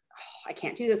she says, oh, I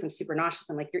can't do this, I'm super nauseous.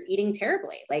 I'm like, you're eating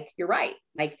terribly. Like, you're right.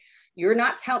 Like, you're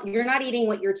not eating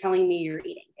what you're telling me you're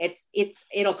eating.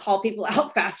 It'll call people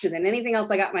out faster than anything else.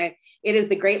 It is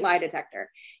the great lie detector.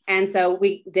 And so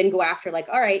we then go after like,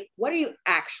 all right, what are you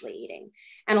actually eating?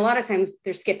 And a lot of times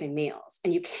they're skipping meals,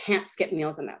 and you can't skip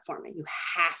meals on metformin. You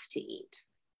have to eat.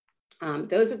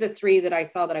 Those are the 3 that I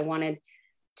saw that I wanted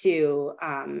to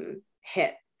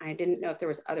hit. I didn't know if there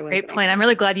was other ones. Great point. I'm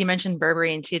really glad you mentioned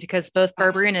berberine too, because both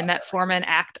berberine and metformin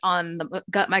act on the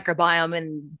gut microbiome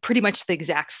in pretty much the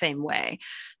exact same way.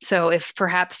 So if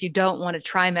perhaps you don't want to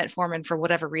try metformin for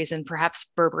whatever reason, perhaps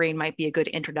berberine might be a good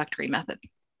introductory method.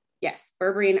 Yes,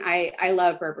 berberine. I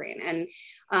love berberine. And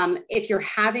if you're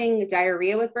having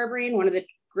diarrhea with berberine, one of the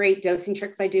great dosing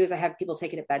tricks I do is I have people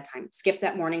take it at bedtime. Skip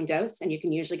that morning dose, and you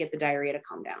can usually get the diarrhea to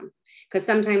calm down. Because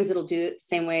sometimes it'll do it the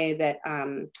same way that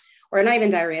or not even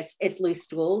diarrhea, it's loose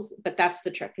stools, but that's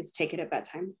the trick, is take it at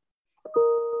bedtime.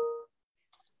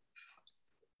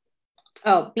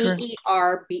 Oh, BERBE.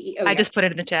 Oh, I just put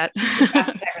it in the chat.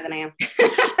 Faster than I am.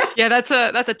 Yeah, that's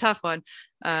a tough one.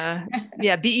 Yeah,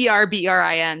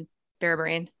 BERBERIN,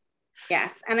 berberine.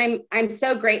 Yes, and I'm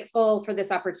so grateful for this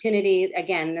opportunity.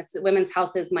 Again, this women's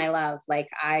health is my love. Like,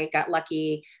 I got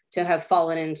lucky to have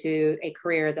fallen into a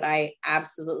career that I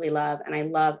absolutely love, and I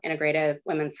love integrative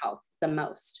women's health the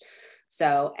most.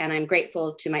 So, and I'm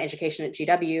grateful to my education at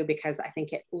GW, because I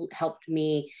think it helped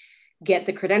me get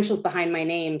the credentials behind my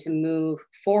name to move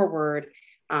forward,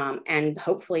 and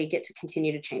hopefully get to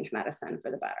continue to change medicine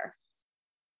for the better.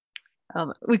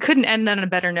 We couldn't end on a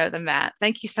better note than that.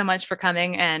 Thank you so much for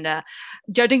coming. And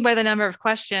judging by the number of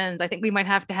questions, I think we might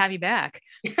have to have you back.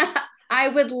 I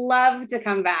would love to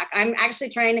come back. I'm actually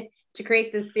trying to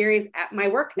create this series at my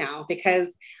work now,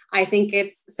 because I think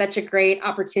it's such a great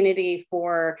opportunity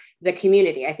for the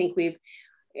community. I think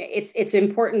it's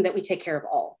important that we take care of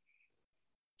all.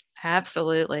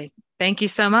 Absolutely. Thank you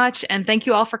so much. And thank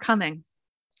you all for coming.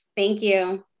 Thank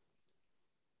you.